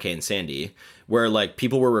during Hurricane Sandy, where like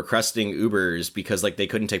people were requesting Ubers because like they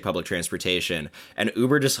couldn't take public transportation, and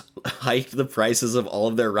Uber just hiked the prices of all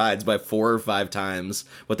of their rides by 4 or 5 times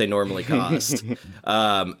what they normally cost.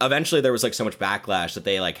 Eventually there was like so much backlash that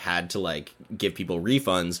they like had to like give people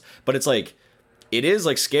refunds, but it's like, it is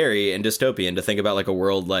like scary and dystopian to think about like a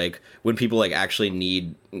world like when people like actually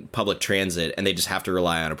need public transit and they just have to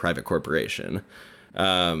rely on a private corporation.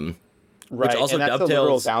 Right. Which also and that's the literal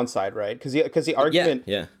dovetails. downside, right? Because the argument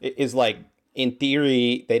yeah. is like in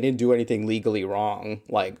theory, they didn't do anything legally wrong.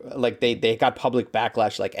 Like they got public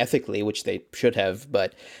backlash, like ethically, which they should have.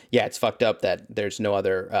 But yeah, it's fucked up that there's no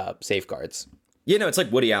other safeguards. You know, it's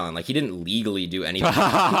like Woody Allen. Like, he didn't legally do anything.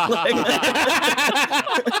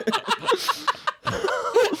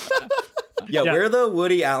 Yeah, we're the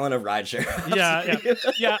Woody Allen of rideshare.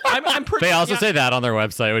 Yeah. I'm pretty. They also say that on their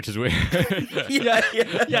website, which is weird. Yeah.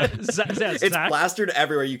 It's plastered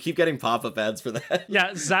everywhere. You keep getting pop-up ads for that.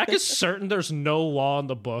 Yeah, Zach is certain there's no law in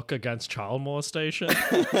the book against child molestation.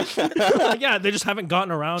 Yeah, they just haven't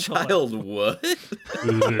gotten around to Child what?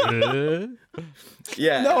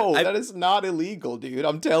 Yeah. No, that is not illegal, dude.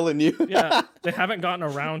 I'm telling you. Yeah, they haven't gotten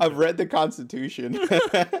around. I've read the Constitution.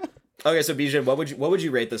 Okay, so Bijan, what would you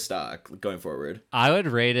rate the stock going forward? I would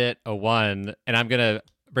rate it a 1, and I'm gonna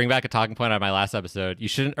bring back a talking point on my last episode. You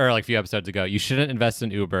shouldn't, or like a few episodes ago, you shouldn't invest in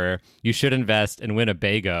Uber. You should invest in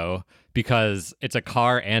Winnebago because it's a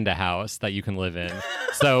car and a house that you can live in.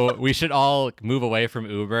 So we should all move away from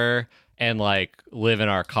Uber and like live in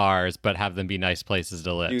our cars, but have them be nice places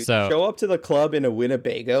to live. Dude, so show up to the club in a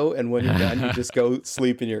Winnebago, and when you're done, you just go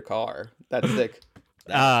sleep in your car. That's sick.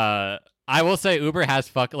 I will say Uber has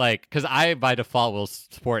because I by default will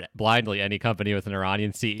support blindly any company with an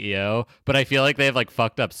Iranian CEO, but I feel like they've like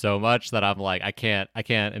fucked up so much that I'm like I can't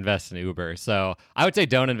invest in Uber. So I would say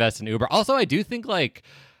don't invest in Uber. Also, I do think like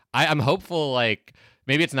I'm hopeful, like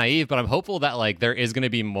maybe it's naive, but I'm hopeful that like there is going to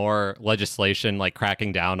be more legislation like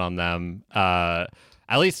cracking down on them.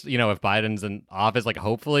 At least, you know, if Biden's in office, like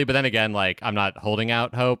hopefully, but then again, like I'm not holding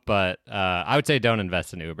out hope, but I would say don't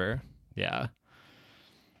invest in Uber. Yeah.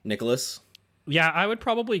 Nicholas? Yeah, I would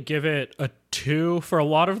probably give it a 2 for a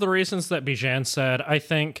lot of the reasons that Bijan said. I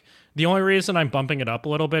think the only reason I'm bumping it up a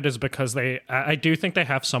little bit is because I do think they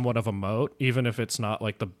have somewhat of a moat, even if it's not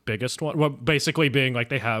like the biggest one. Well, basically being like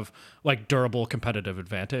they have like durable competitive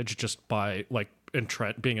advantage just by like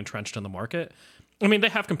being entrenched in the market. I mean, they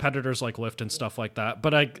have competitors like Lyft and stuff like that.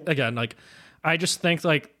 But I just think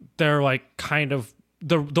like they're like kind of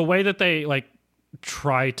the way that they like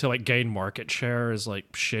try to like gain market share is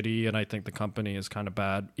like shitty, and I think the company is kind of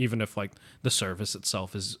bad, even if like the service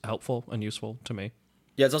itself is helpful and useful to me.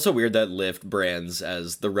 Yeah, it's also weird that Lyft brands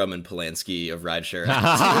as the Roman Polanski of rideshare.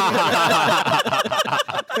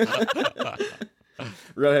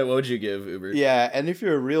 Rohit, what would you give Uber? Yeah, and if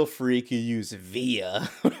you're a real freak, you use Via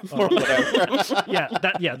or whatever.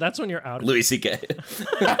 That's when you're out. Louis C.K.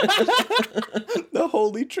 The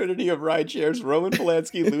holy trinity of rideshares: Roman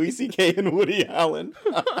Polanski, Louis C.K., and Woody Allen.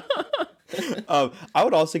 I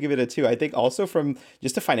would also give it a 2. I think also from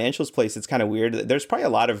just a financials place, it's kind of weird. There's probably a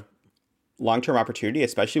lot of long-term opportunity,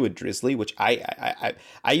 especially with Drizzly, which I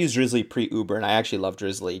use Drizzly pre-Uber, and I actually love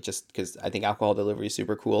Drizzly just because I think alcohol delivery is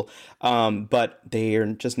super cool. But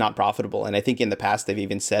they're just not profitable. And I think in the past they've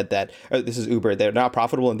even said that, this is Uber, they're not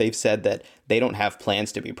profitable, and they've said that they don't have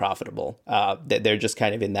plans to be profitable. That they're just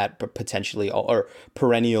kind of in that potentially or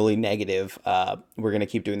perennially negative, we're going to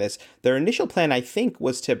keep doing this. Their initial plan, I think,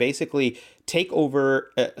 was to basically take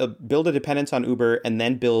over, build a dependence on Uber, and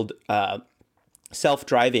then build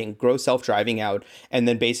grow self-driving out, and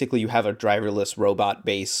then basically you have a driverless robot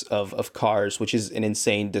base of cars, which is an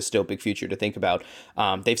insane dystopic future to think about.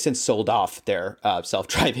 They've since sold off their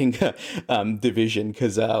self-driving division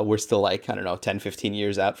because we're still like, I don't know, 10, 15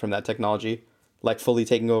 years out from that technology, like fully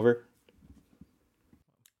taking over.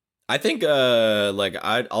 I think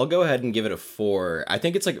I'll go ahead and give it a 4. I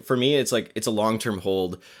think it's like, for me, it's like it's a long-term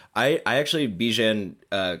hold. I actually, Bijan,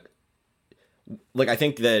 like I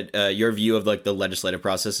think that your view of like the legislative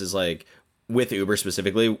process is like with Uber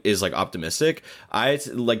specifically is like optimistic. I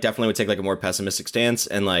like definitely would take like a more pessimistic stance,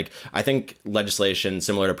 and like I think legislation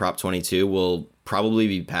similar to Prop 22 will probably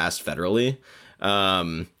be passed federally.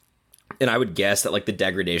 And I would guess that like the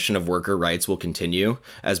degradation of worker rights will continue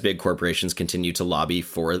as big corporations continue to lobby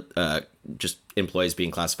for just employees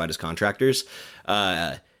being classified as contractors.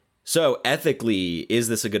 So ethically, is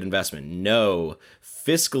this a good investment? No.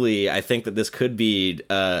 Fiscally, I think that this could be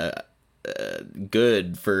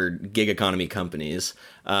good for gig economy companies.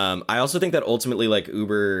 I also think that ultimately, like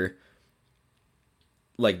Uber,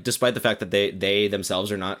 like despite the fact that they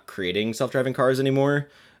themselves are not creating self-driving cars anymore,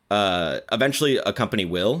 eventually a company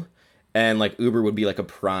will, and like Uber would be like a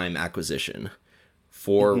prime acquisition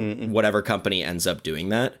for whatever company ends up doing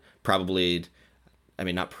that. Probably. I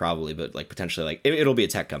mean, not probably, but like potentially, like it'll be a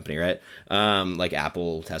tech company, right? Like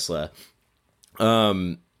Apple, Tesla.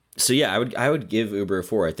 So yeah, I would give Uber a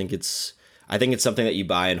 4. I think it's something that you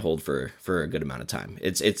buy and hold for a good amount of time.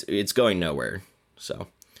 It's going nowhere. So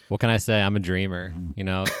what can I say? I'm a dreamer. You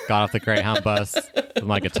know, got off the Greyhound bus with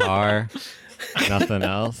my guitar, Nothing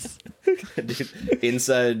else. Dude,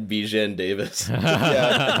 inside Bijan Davis.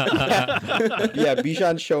 Yeah, yeah.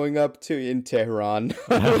 Bijan showing up in Tehran. With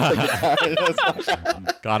the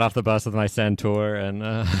guitar. Got off the bus with my Centaur, and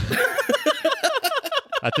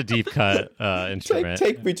that's a deep cut instrument.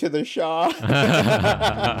 Take me to the Shah.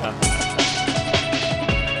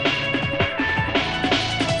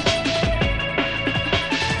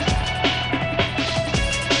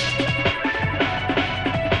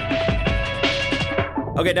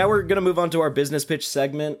 Okay, now we're gonna move on to our business pitch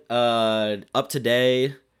segment. Up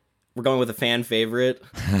today, we're going with a fan favorite.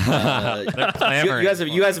 They're clamoring.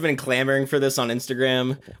 You guys have been clamoring for this on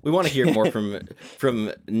Instagram. We want to hear more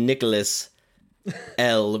from Nicholas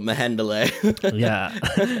L. Mahendele. Yeah.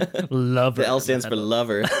 Love The L stands for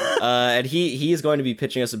lover. And he is going to be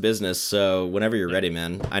pitching us a business, so whenever you're ready,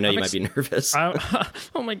 man. I know you might be nervous.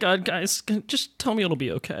 Oh my god, guys, just tell me it'll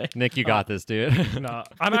be okay. Nick, you got this, dude. No,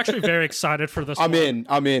 I'm actually very excited for this. I'm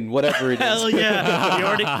in. Whatever it is. Hell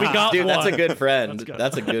yeah. We got Dude, one. that's a good friend. Let's go.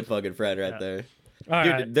 That's a good fucking friend right there. All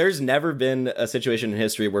Dude, right. there's never been a situation in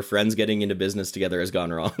history where friends getting into business together has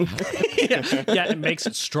gone wrong. Yeah, it makes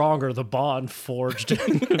it stronger, the bond forged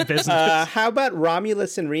in business. How about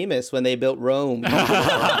Romulus and Remus when they built Rome?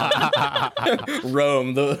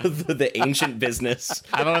 Rome, the ancient business.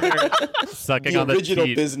 How about they're sucking The on the original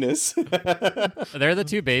teat? business They're the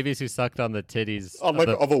two babies who sucked on the titties.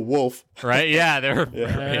 of a wolf. Right? Yeah, they were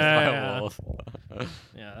raised by Yeah. a wolf.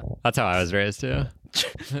 Yeah. That's how I was raised too.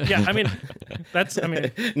 Yeah, I mean,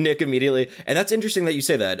 Nick immediately. And that's interesting that you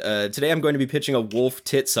say that. Today I'm going to be pitching a wolf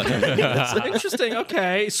tit sucking. interesting.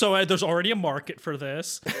 Okay, so there's already a market for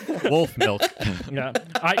this. Wolf milk. Yeah,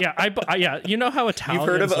 yeah. You know how Italians. You've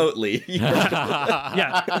heard of Oatly.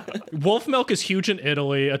 Yeah, wolf milk is huge in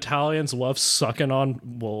Italy. Italians love sucking on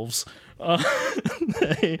wolves. But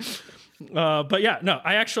yeah, no.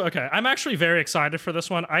 I'm actually very excited for this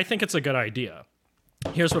one. I think it's a good idea.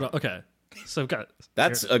 Here's what. Okay, so got.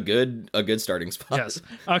 That's a good starting spot. Yes.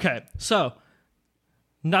 Okay. So,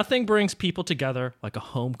 nothing brings people together like a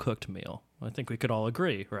home cooked meal. I think we could all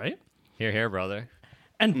agree, right? Here, here, brother.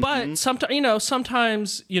 And but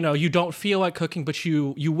sometimes you don't feel like cooking, but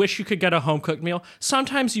you wish you could get a home cooked meal.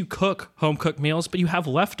 Sometimes you cook home cooked meals, but you have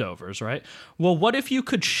leftovers, right? Well, what if you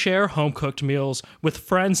could share home cooked meals with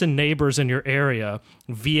friends and neighbors in your area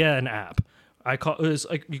via an app? You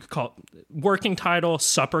could call it, working title,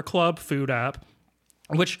 Supper Club food app,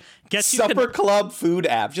 which gets Supper Club food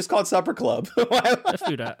app. Just call it Supper Club.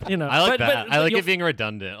 food app. I like that. I like you'll- it being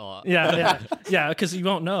redundant a lot. Yeah, because you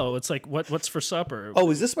won't know. It's like what's for supper.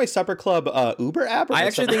 Oh, is this my Supper Club Uber app? Or I my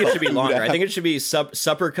actually Supper think it should be Club longer. food I app? think it should be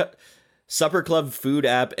Supper Club food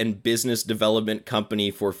app and business development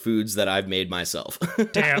company for foods that I've made myself.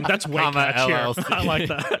 Damn, that's way Comma catchier. LLC. I like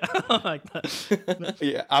that. I like that.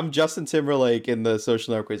 Yeah, I'm Justin Timberlake in the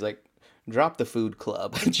Social Network. Where he's like, drop the food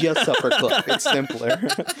club, just Supper Club. It's simpler.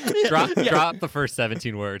 Drop the first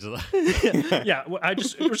 17 words. Yeah, we'll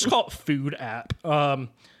just call it food app.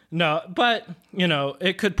 No, but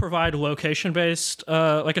it could provide location-based,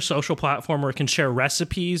 like a social platform where it can share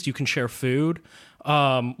recipes. You can share food,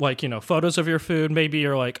 photos of your food. Maybe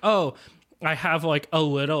you're like, oh, I have like a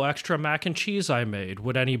little extra mac and cheese I made.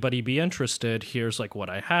 Would anybody be interested? Here's like what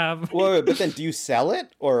I have. Wait, but then do you sell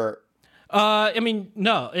it or?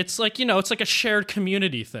 No. It's like it's like a shared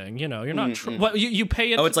community thing. You're not. You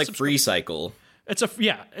pay it. Oh, it's like Free Cycle. It's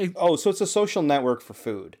Oh, so it's a social network for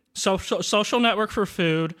food. social network for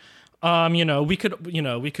food. We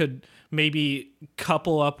could maybe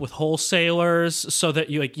couple up with wholesalers so that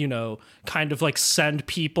you kind of like send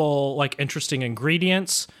people like interesting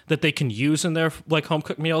ingredients that they can use in their like home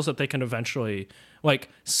cooked meals that they can eventually like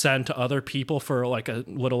send to other people for like a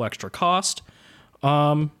little extra cost.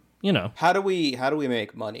 How do we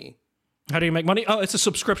make money? How do you make money? Oh, it's a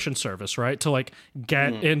subscription service, right? To like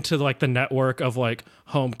get into like the network of like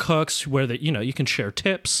home cooks where that you can share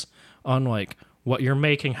tips on like what you're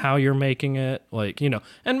making, how you're making it, like and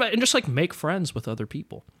just like make friends with other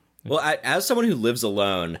people. Well, as someone who lives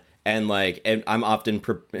alone and I'm often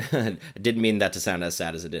I didn't mean that to sound as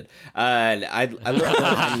sad as it did. I live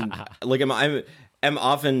alone and, like I'm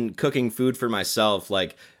often cooking food for myself.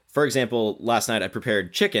 Like, for example, last night I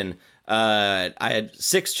prepared chicken. I had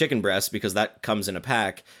 6 chicken breasts because that comes in a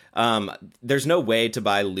pack. There's no way to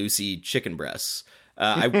buy Lucy chicken breasts.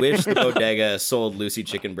 I wish the bodega sold Lucy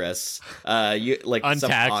chicken breasts. You like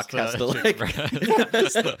some hawk Untaxed, has to like.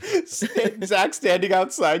 Zach standing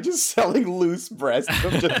outside just selling loose breasts.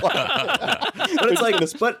 But it's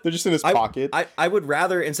like, they're just in his pocket. I would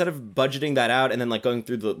rather, instead of budgeting that out and then like going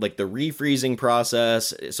through the refreezing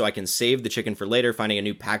process so I can save the chicken for later, finding a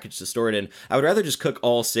new package to store it in, I would rather just cook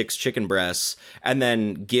all 6 chicken breasts and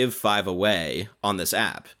then give 5 away on this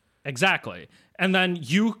app. Exactly. And then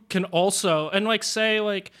you can also, and like say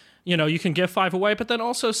like, you know, you can give 5 away, but then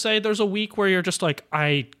also say there's a week where you're just like,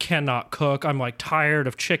 I cannot cook. I'm like tired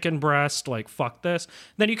of chicken breast. Like, fuck this.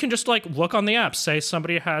 Then you can just like look on the app, say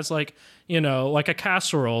somebody has like, you know, like a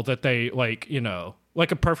casserole that they like, you know,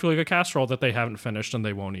 like a perfectly good casserole that they haven't finished and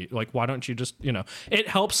they won't eat. Like, why don't you just, you know, it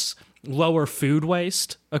helps lower food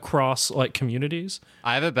waste across like communities.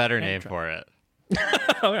 I have a better name for it.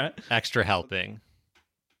 All right. Extra helping.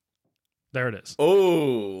 There it is.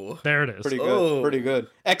 Oh, There it is. Pretty good. Oh. Pretty good.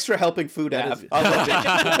 Extra helping food app. is- I love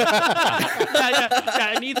it.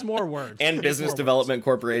 Yeah, it needs more words. It and needs Business more Development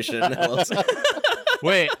Corporation. LLC.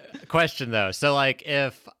 Wait, question though. So like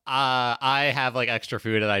if I have like extra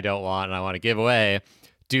food that I don't want and I want to give away,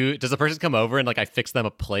 does the person come over and like I fix them a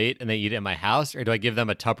plate and they eat it in my house, or do I give them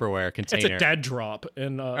a Tupperware words. container? It's a dead drop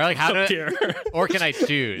in like, how up do- here. Or can I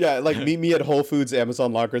choose? Yeah, like meet me at Whole Foods,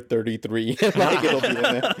 Amazon Locker 33. Like it'll be in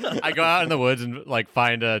there. I go out in the woods and like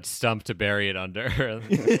find a stump to bury it under.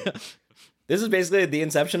 This is basically the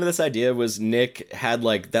inception of this idea. Was Nick had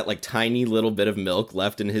like that like tiny little bit of milk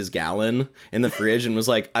left in his gallon in the fridge and was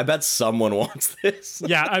like, I bet someone wants this.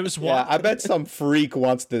 Yeah, I was Yeah, I bet some freak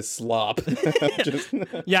wants this slop. Just-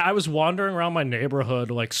 I was wandering around my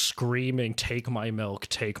neighborhood like screaming, "Take my milk,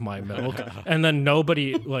 take my milk," and then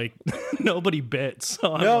nobody bit.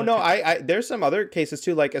 So I'm No, like, I there's some other cases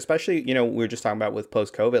too, like especially, you know, we were just talking about with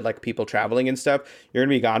post-COVID, like people traveling and stuff. You're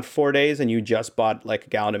gonna be gone for 4 days and you just bought like a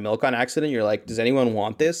gallon of milk on accident. You're like, does anyone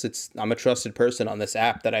want this? I'm a trusted person on this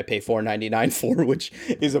app that I pay $4.99 for, which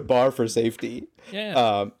is a bar for safety.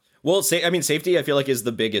 Yeah. Well, safety, I feel like, is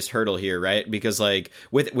the biggest hurdle here, right? Because like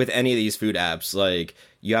with any of these food apps, like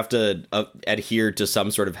you have to adhere to some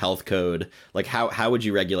sort of health code. Like how would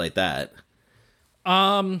you regulate that?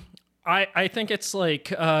 I think it's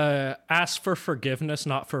like ask for forgiveness,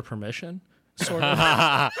 not for permission. Sort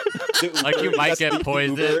of. Like you might get the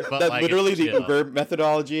poisoned, Uber, but that's like literally it's the chill. Uber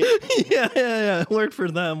methodology. yeah. Work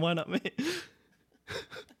for them. Why not me?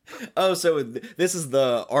 Oh, so this is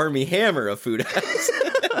the Army Hammer of food apps.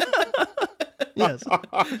 Yes.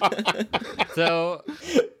 So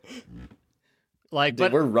like, Dude,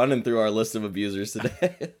 but we're running through our list of abusers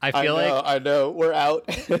today. I feel like I know, we're out.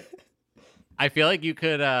 I feel like you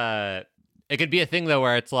could it could be a thing though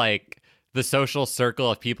where it's like the social circle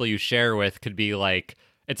of people you share with could be like,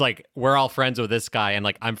 it's like we're all friends with this guy and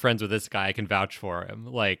like I'm friends with this guy, I can vouch for him.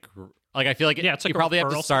 Like I feel like Yeah, it's like you a probably have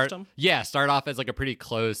to referral start system. start off as like a pretty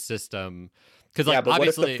closed system. Because like Yeah, but what if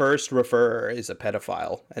obviously the first referrer is a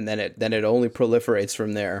pedophile, and then it only proliferates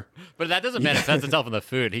from there? but that doesn't manifest itself in the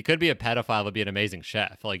food. He could be a pedophile but be an amazing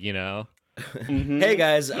chef. Like, you know. Hey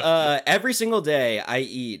guys, every single day I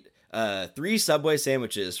eat 3 Subway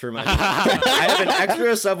sandwiches for my I have an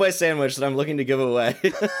extra Subway sandwich that I'm looking to give away.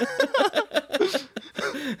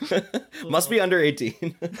 Must be under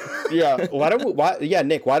 18. Yeah,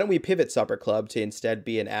 Nick, why don't we pivot Supper Club to instead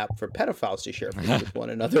be an app for pedophiles to share food with one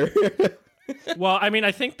another? Well, I mean,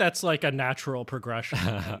 I think that's like a natural progression.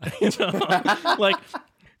 You know? Like,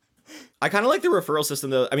 I kind of like the referral system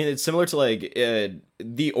though. I mean, it's similar to like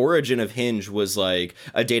the origin of Hinge was like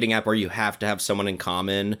a dating app where you have to have someone in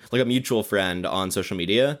common, like a mutual friend on social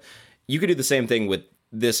media. You could do the same thing with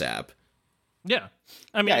this app. yeah.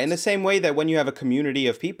 I mean, Yeah, in the same way that when you have a community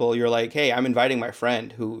of people, you're like, hey, I'm inviting my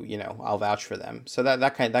friend who, you know, I'll vouch for them. So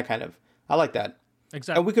that kind of, I like that.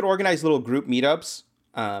 exactly. And we could organize little group meetups.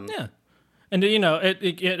 Yeah. And you know,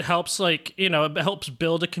 it helps, like, you know, it helps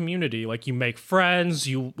build a community. Like, you make friends,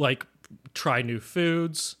 you like try new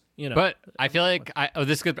foods, you know. But I feel like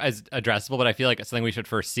this is addressable, but I feel like something we should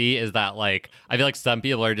foresee is that like I feel like some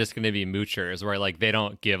people are just going to be moochers where like they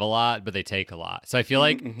don't give a lot but they take a lot. So I feel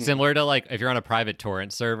like similar to like if you're on a private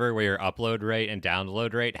torrent server where your upload rate and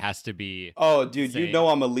download rate has to be Oh, dude, you Same. know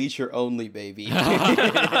I'm a leacher only, baby.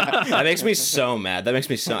 That makes me so mad.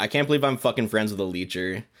 I can't believe I'm fucking friends with a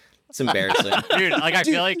leecher. It's embarrassing. Dude, like I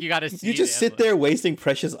feel like you got to seed. You just sit and, there wasting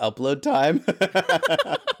precious upload time.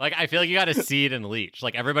 Like I feel like you got to seed and leech.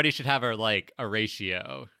 Like everybody should have a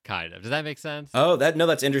ratio, kind of. Does that make sense? Oh,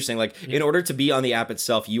 that's interesting. Like, in order to be on the app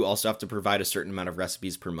itself, you also have to provide a certain amount of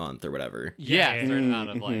recipes per month or whatever. Yeah, a certain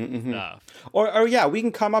amount of stuff. Or yeah, we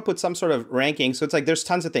can come up with some sort of ranking. So it's like there's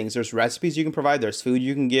tons of things. There's recipes you can provide. There's food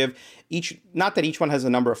you can give. Not that each one has a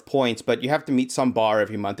number of points, but you have to meet some bar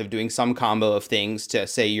every month of doing some combo of things to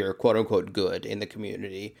say you're quote unquote good in the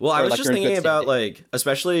community. Well, I Or, was like, just you're in thinking good about standing. like,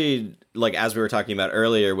 especially like as we were talking about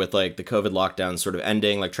earlier with like the COVID lockdown sort of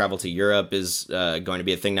ending, like travel to Europe is going to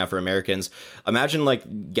be a thing now for Americans. Imagine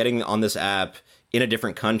like getting on this app in a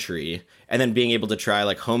different country and then being able to try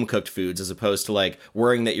like home cooked foods as opposed to like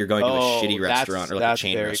worrying that you're going to a shitty restaurant or like a that's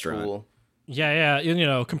chain very restaurant. cool. Yeah, you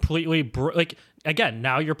know, completely like again,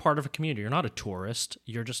 now you're part of a community. You're not a tourist.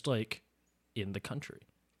 You're just like in the country,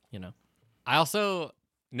 you know. I also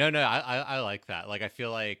I like that. Like I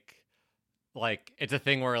feel like it's a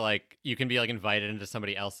thing where like you can be like invited into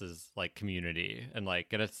somebody else's like community and like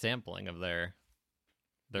get a sampling of their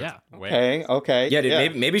Yeah. way. Okay. Yeah,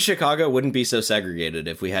 dude, maybe Chicago wouldn't be so segregated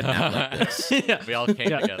if we had an app like this. Yeah. We all came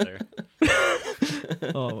together.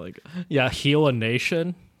 Oh my god. Yeah, heal a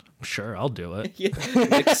nation. Sure, I'll do it. Yeah.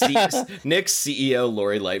 Nick's CEO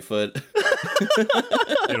Lori Lightfoot. Dude,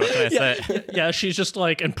 what can I say? Yeah, she's just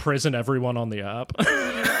like imprison everyone on the app.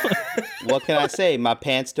 What can I say? My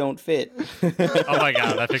pants don't fit. Oh my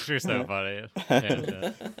god, that picture is so funny.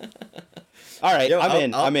 Yeah. All right, Yo,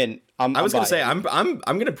 I'm in. I was gonna say buying.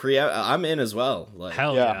 I'm gonna I'm in as well. Like,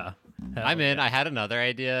 Hell Yeah. yeah. I'm in. I had another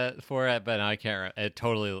idea for it, but now I can't. It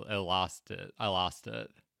lost it. I lost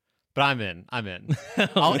it. But I'm in.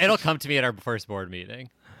 It'll come to me at our first board meeting.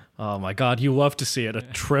 Oh my god, you love to see it. A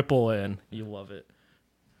triple in. You love it.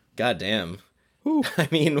 God damn. I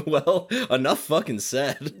mean, well, enough fucking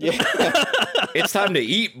said. Yeah. It's time to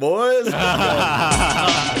eat, boys.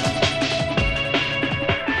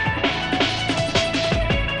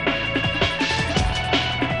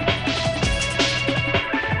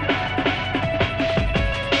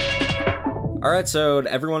 All right, so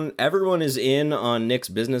everyone is in on Nick's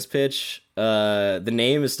business pitch. The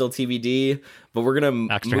name is still TBD, but we're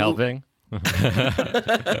gonna Extra helping.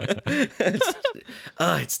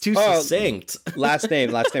 It's too succinct. Last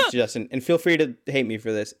name suggestion, and feel free to hate me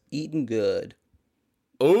for this. Eating good.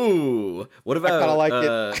 Ooh, what about kinda like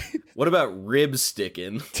it. What about rib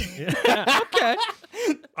sticking? Okay.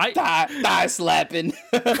 Thigh slapping.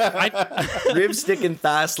 Rib sticking,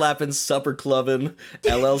 thigh slapping, supper clubbing,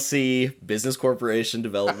 LLC, business corporation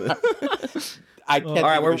development. I can't All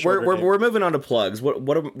right, think of a shorter name. we're moving on to plugs. What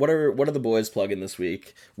are the boys plugging this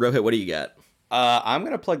week? Rohit, what do you got? I'm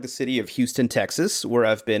going to plug the city of Houston, Texas, where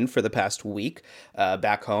I've been for the past week.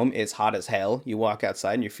 Back home, it's hot as hell. You walk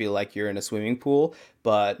outside and you feel like you're in a swimming pool.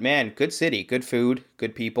 But man, good city, good food,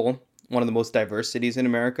 good people. One of the most diverse cities in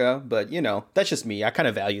America. But, you know, that's just me. I kind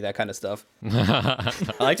of value that kind of stuff. I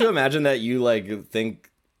like to imagine that you like think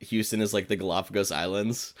Houston is like the Galapagos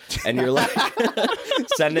Islands, and you're like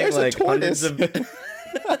sending There's a like tortoise.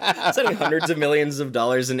 sending hundreds of millions of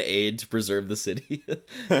dollars in aid to preserve the city.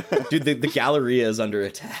 Dude, the Galleria is under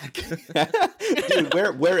attack. Dude,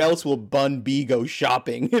 where else will Bun B go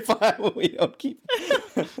shopping if we don't keep...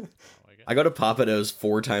 I go to Papados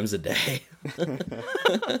 4 times a day. All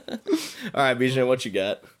right, Bijan, what you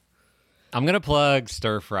got? I'm gonna plug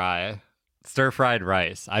stir fried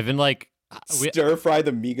rice. I've been like, Stir fry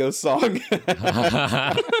the Migos song.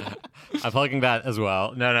 I'm plugging that as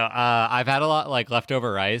well. No. I've had a lot like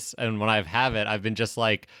leftover rice, and when I've have it, I've been just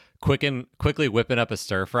like quickly whipping up a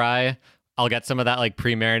stir fry. I'll get some of that like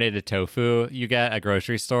pre-marinated tofu you get at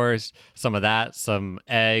grocery stores. Some of that, some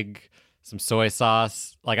egg, some soy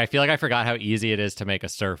sauce. Like I feel like I forgot how easy it is to make a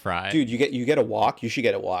stir fry. Dude, you get a wok. You should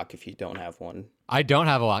get a wok if you don't have one. I don't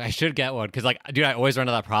have a wok. I should get one because, like, dude, I always run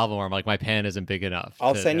into that problem where I'm like, my pan isn't big enough.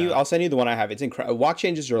 I'll send you the one I have. It's incredible. Wok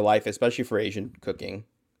changes your life, especially for Asian cooking.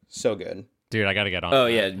 So good. Dude, I gotta get on. Oh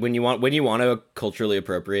that. yeah, when you want to culturally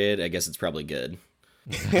appropriate, I guess it's probably good.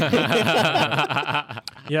 Yeah.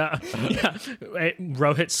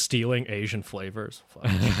 Rohit stealing Asian flavors. Fuck.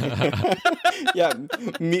 Yeah,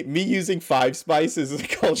 me using 5 spices is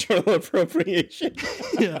cultural appropriation.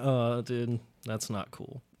 Yeah, dude, that's not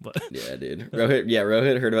cool. But Yeah, dude.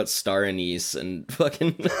 Rohit heard about star anise and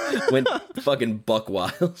fucking went fucking buck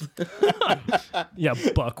wild. yeah,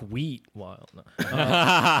 buckwheat wild. No.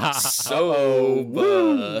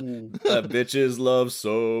 Soba. Bitches love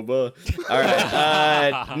soba. All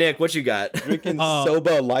right, Nick, what you got? Drinking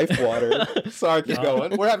soba life water. Sorry, keep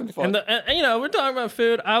going. We're having fun. And you know, we're talking about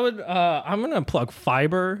food. I'm gonna plug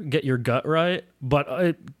fiber. Get your gut right,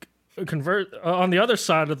 but convert on the other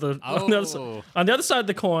side of the on the other side of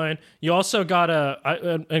the coin, you also got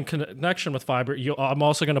in connection with fiber. I'm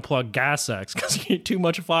also going to plug GasX because you eat too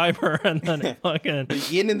much fiber and then it fucking The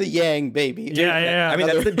yin and the yang, baby. yeah. I mean,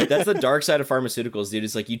 that's the dark side of pharmaceuticals, dude.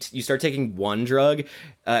 It's like you start taking one drug,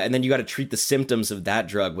 and then you got to treat the symptoms of that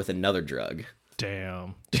drug with another drug.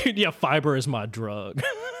 Damn, dude. Yeah, fiber is my drug.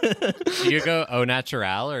 Do you go au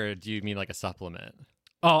natural or do you mean like a supplement?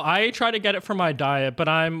 Oh, I try to get it for my diet, but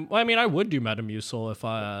I would do Metamucil if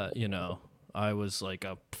I was like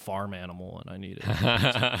a farm animal and I needed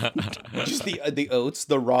Just the oats,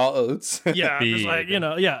 the raw oats. yeah, just like,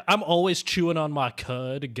 yeah, I'm always chewing on my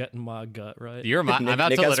cud, getting my gut right. I'm about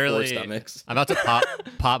Nick to has 4 literally stomachs. I'm about to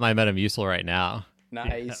pop my Metamucil right now.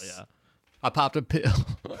 Nice. Yeah. I popped a pill.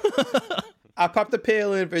 I popped a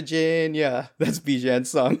pill in Virginia. That's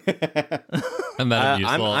Bijan's song. A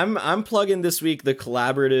Metamucil. I'm plugging this week the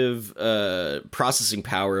collaborative processing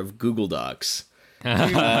power of Google Docs.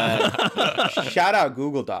 Shout out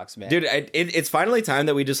Google Docs, man. Dude, it's finally time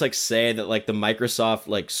that we just like say that like the Microsoft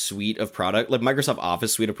like suite of product, like Microsoft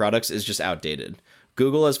Office suite of products is just outdated.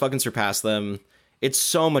 Google has fucking surpassed them. It's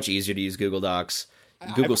so much easier to use Google Docs.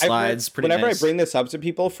 Google Slides, pretty whenever nice. I bring this up to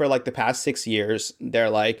people for like the past 6 years, they're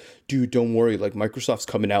like, dude, don't worry. Like Microsoft's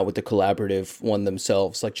coming out with the collaborative one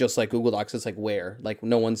themselves. Like just like Google Docs, it's like where? Like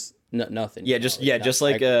no one's nothing. Yeah, just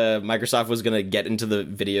Microsoft was gonna get into the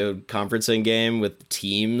video conferencing game with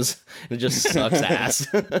Teams. It just sucks ass.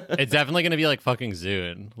 It's definitely going to be like fucking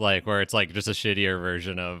Zune, like where it's like just a shittier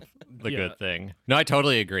version of the good thing. No, I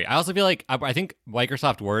totally agree. I also feel like I think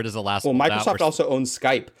Microsoft Word is the last Well, one. Microsoft also owns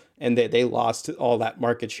Skype, and they lost all that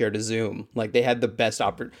market share to Zoom. Like they had the best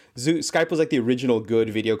Skype was like the original good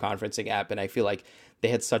video conferencing app, and I feel like they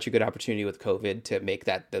had such a good opportunity with COVID to make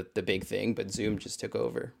that the big thing, but Zoom just took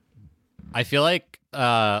over. I feel like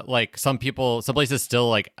some places still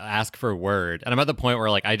like ask for Word, and I'm at the point where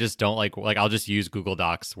like I just don't like I'll just use Google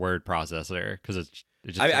Docs word processor because it's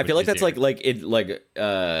just I feel like that's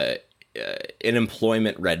an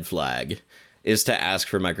employment red flag is to ask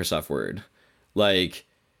for Microsoft Word. Like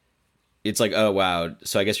it's like, oh wow,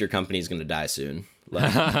 so I guess your company's gonna die soon.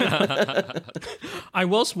 I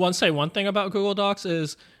will say one thing about Google Docs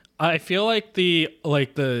is I feel like the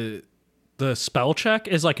spell check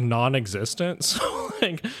is like non-existent. So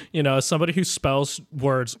like, as somebody who spells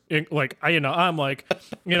words like I'm like,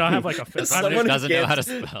 I have like a Someone doesn't know how to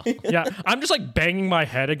spell. yeah, I'm just like banging my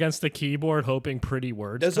head against the keyboard hoping pretty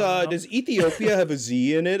words. Does Ethiopia have a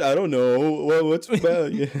Z in it? I don't know. Well, what's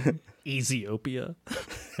Ethiopia? Ethiopia.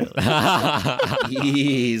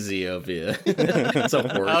 It's a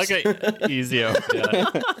horse. I like Ethiopia.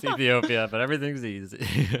 It's Ethiopia, but everything's easy.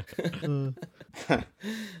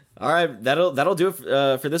 All right, that'll do it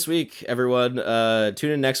for this week, everyone.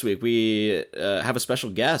 Tune in next week. We have a special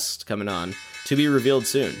guest coming on to be revealed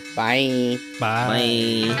soon. Bye.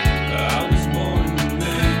 Bye. I was born to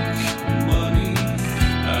make money.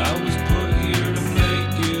 I was put here to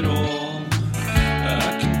make it all.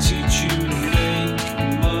 I can teach you to make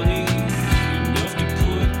money enough to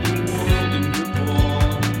put the world in your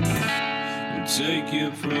palm and take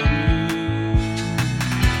it from you.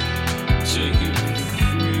 Take it for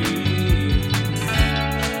free.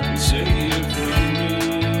 Take it from you.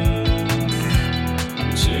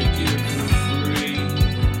 Take it for free.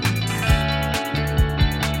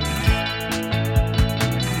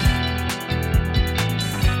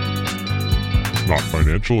 Not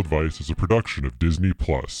Financial Advice is a production of Disney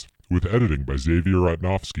Plus, with editing by Xavier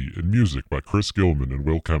Ratnowski and music by Chris Gilman and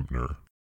Will Kempner.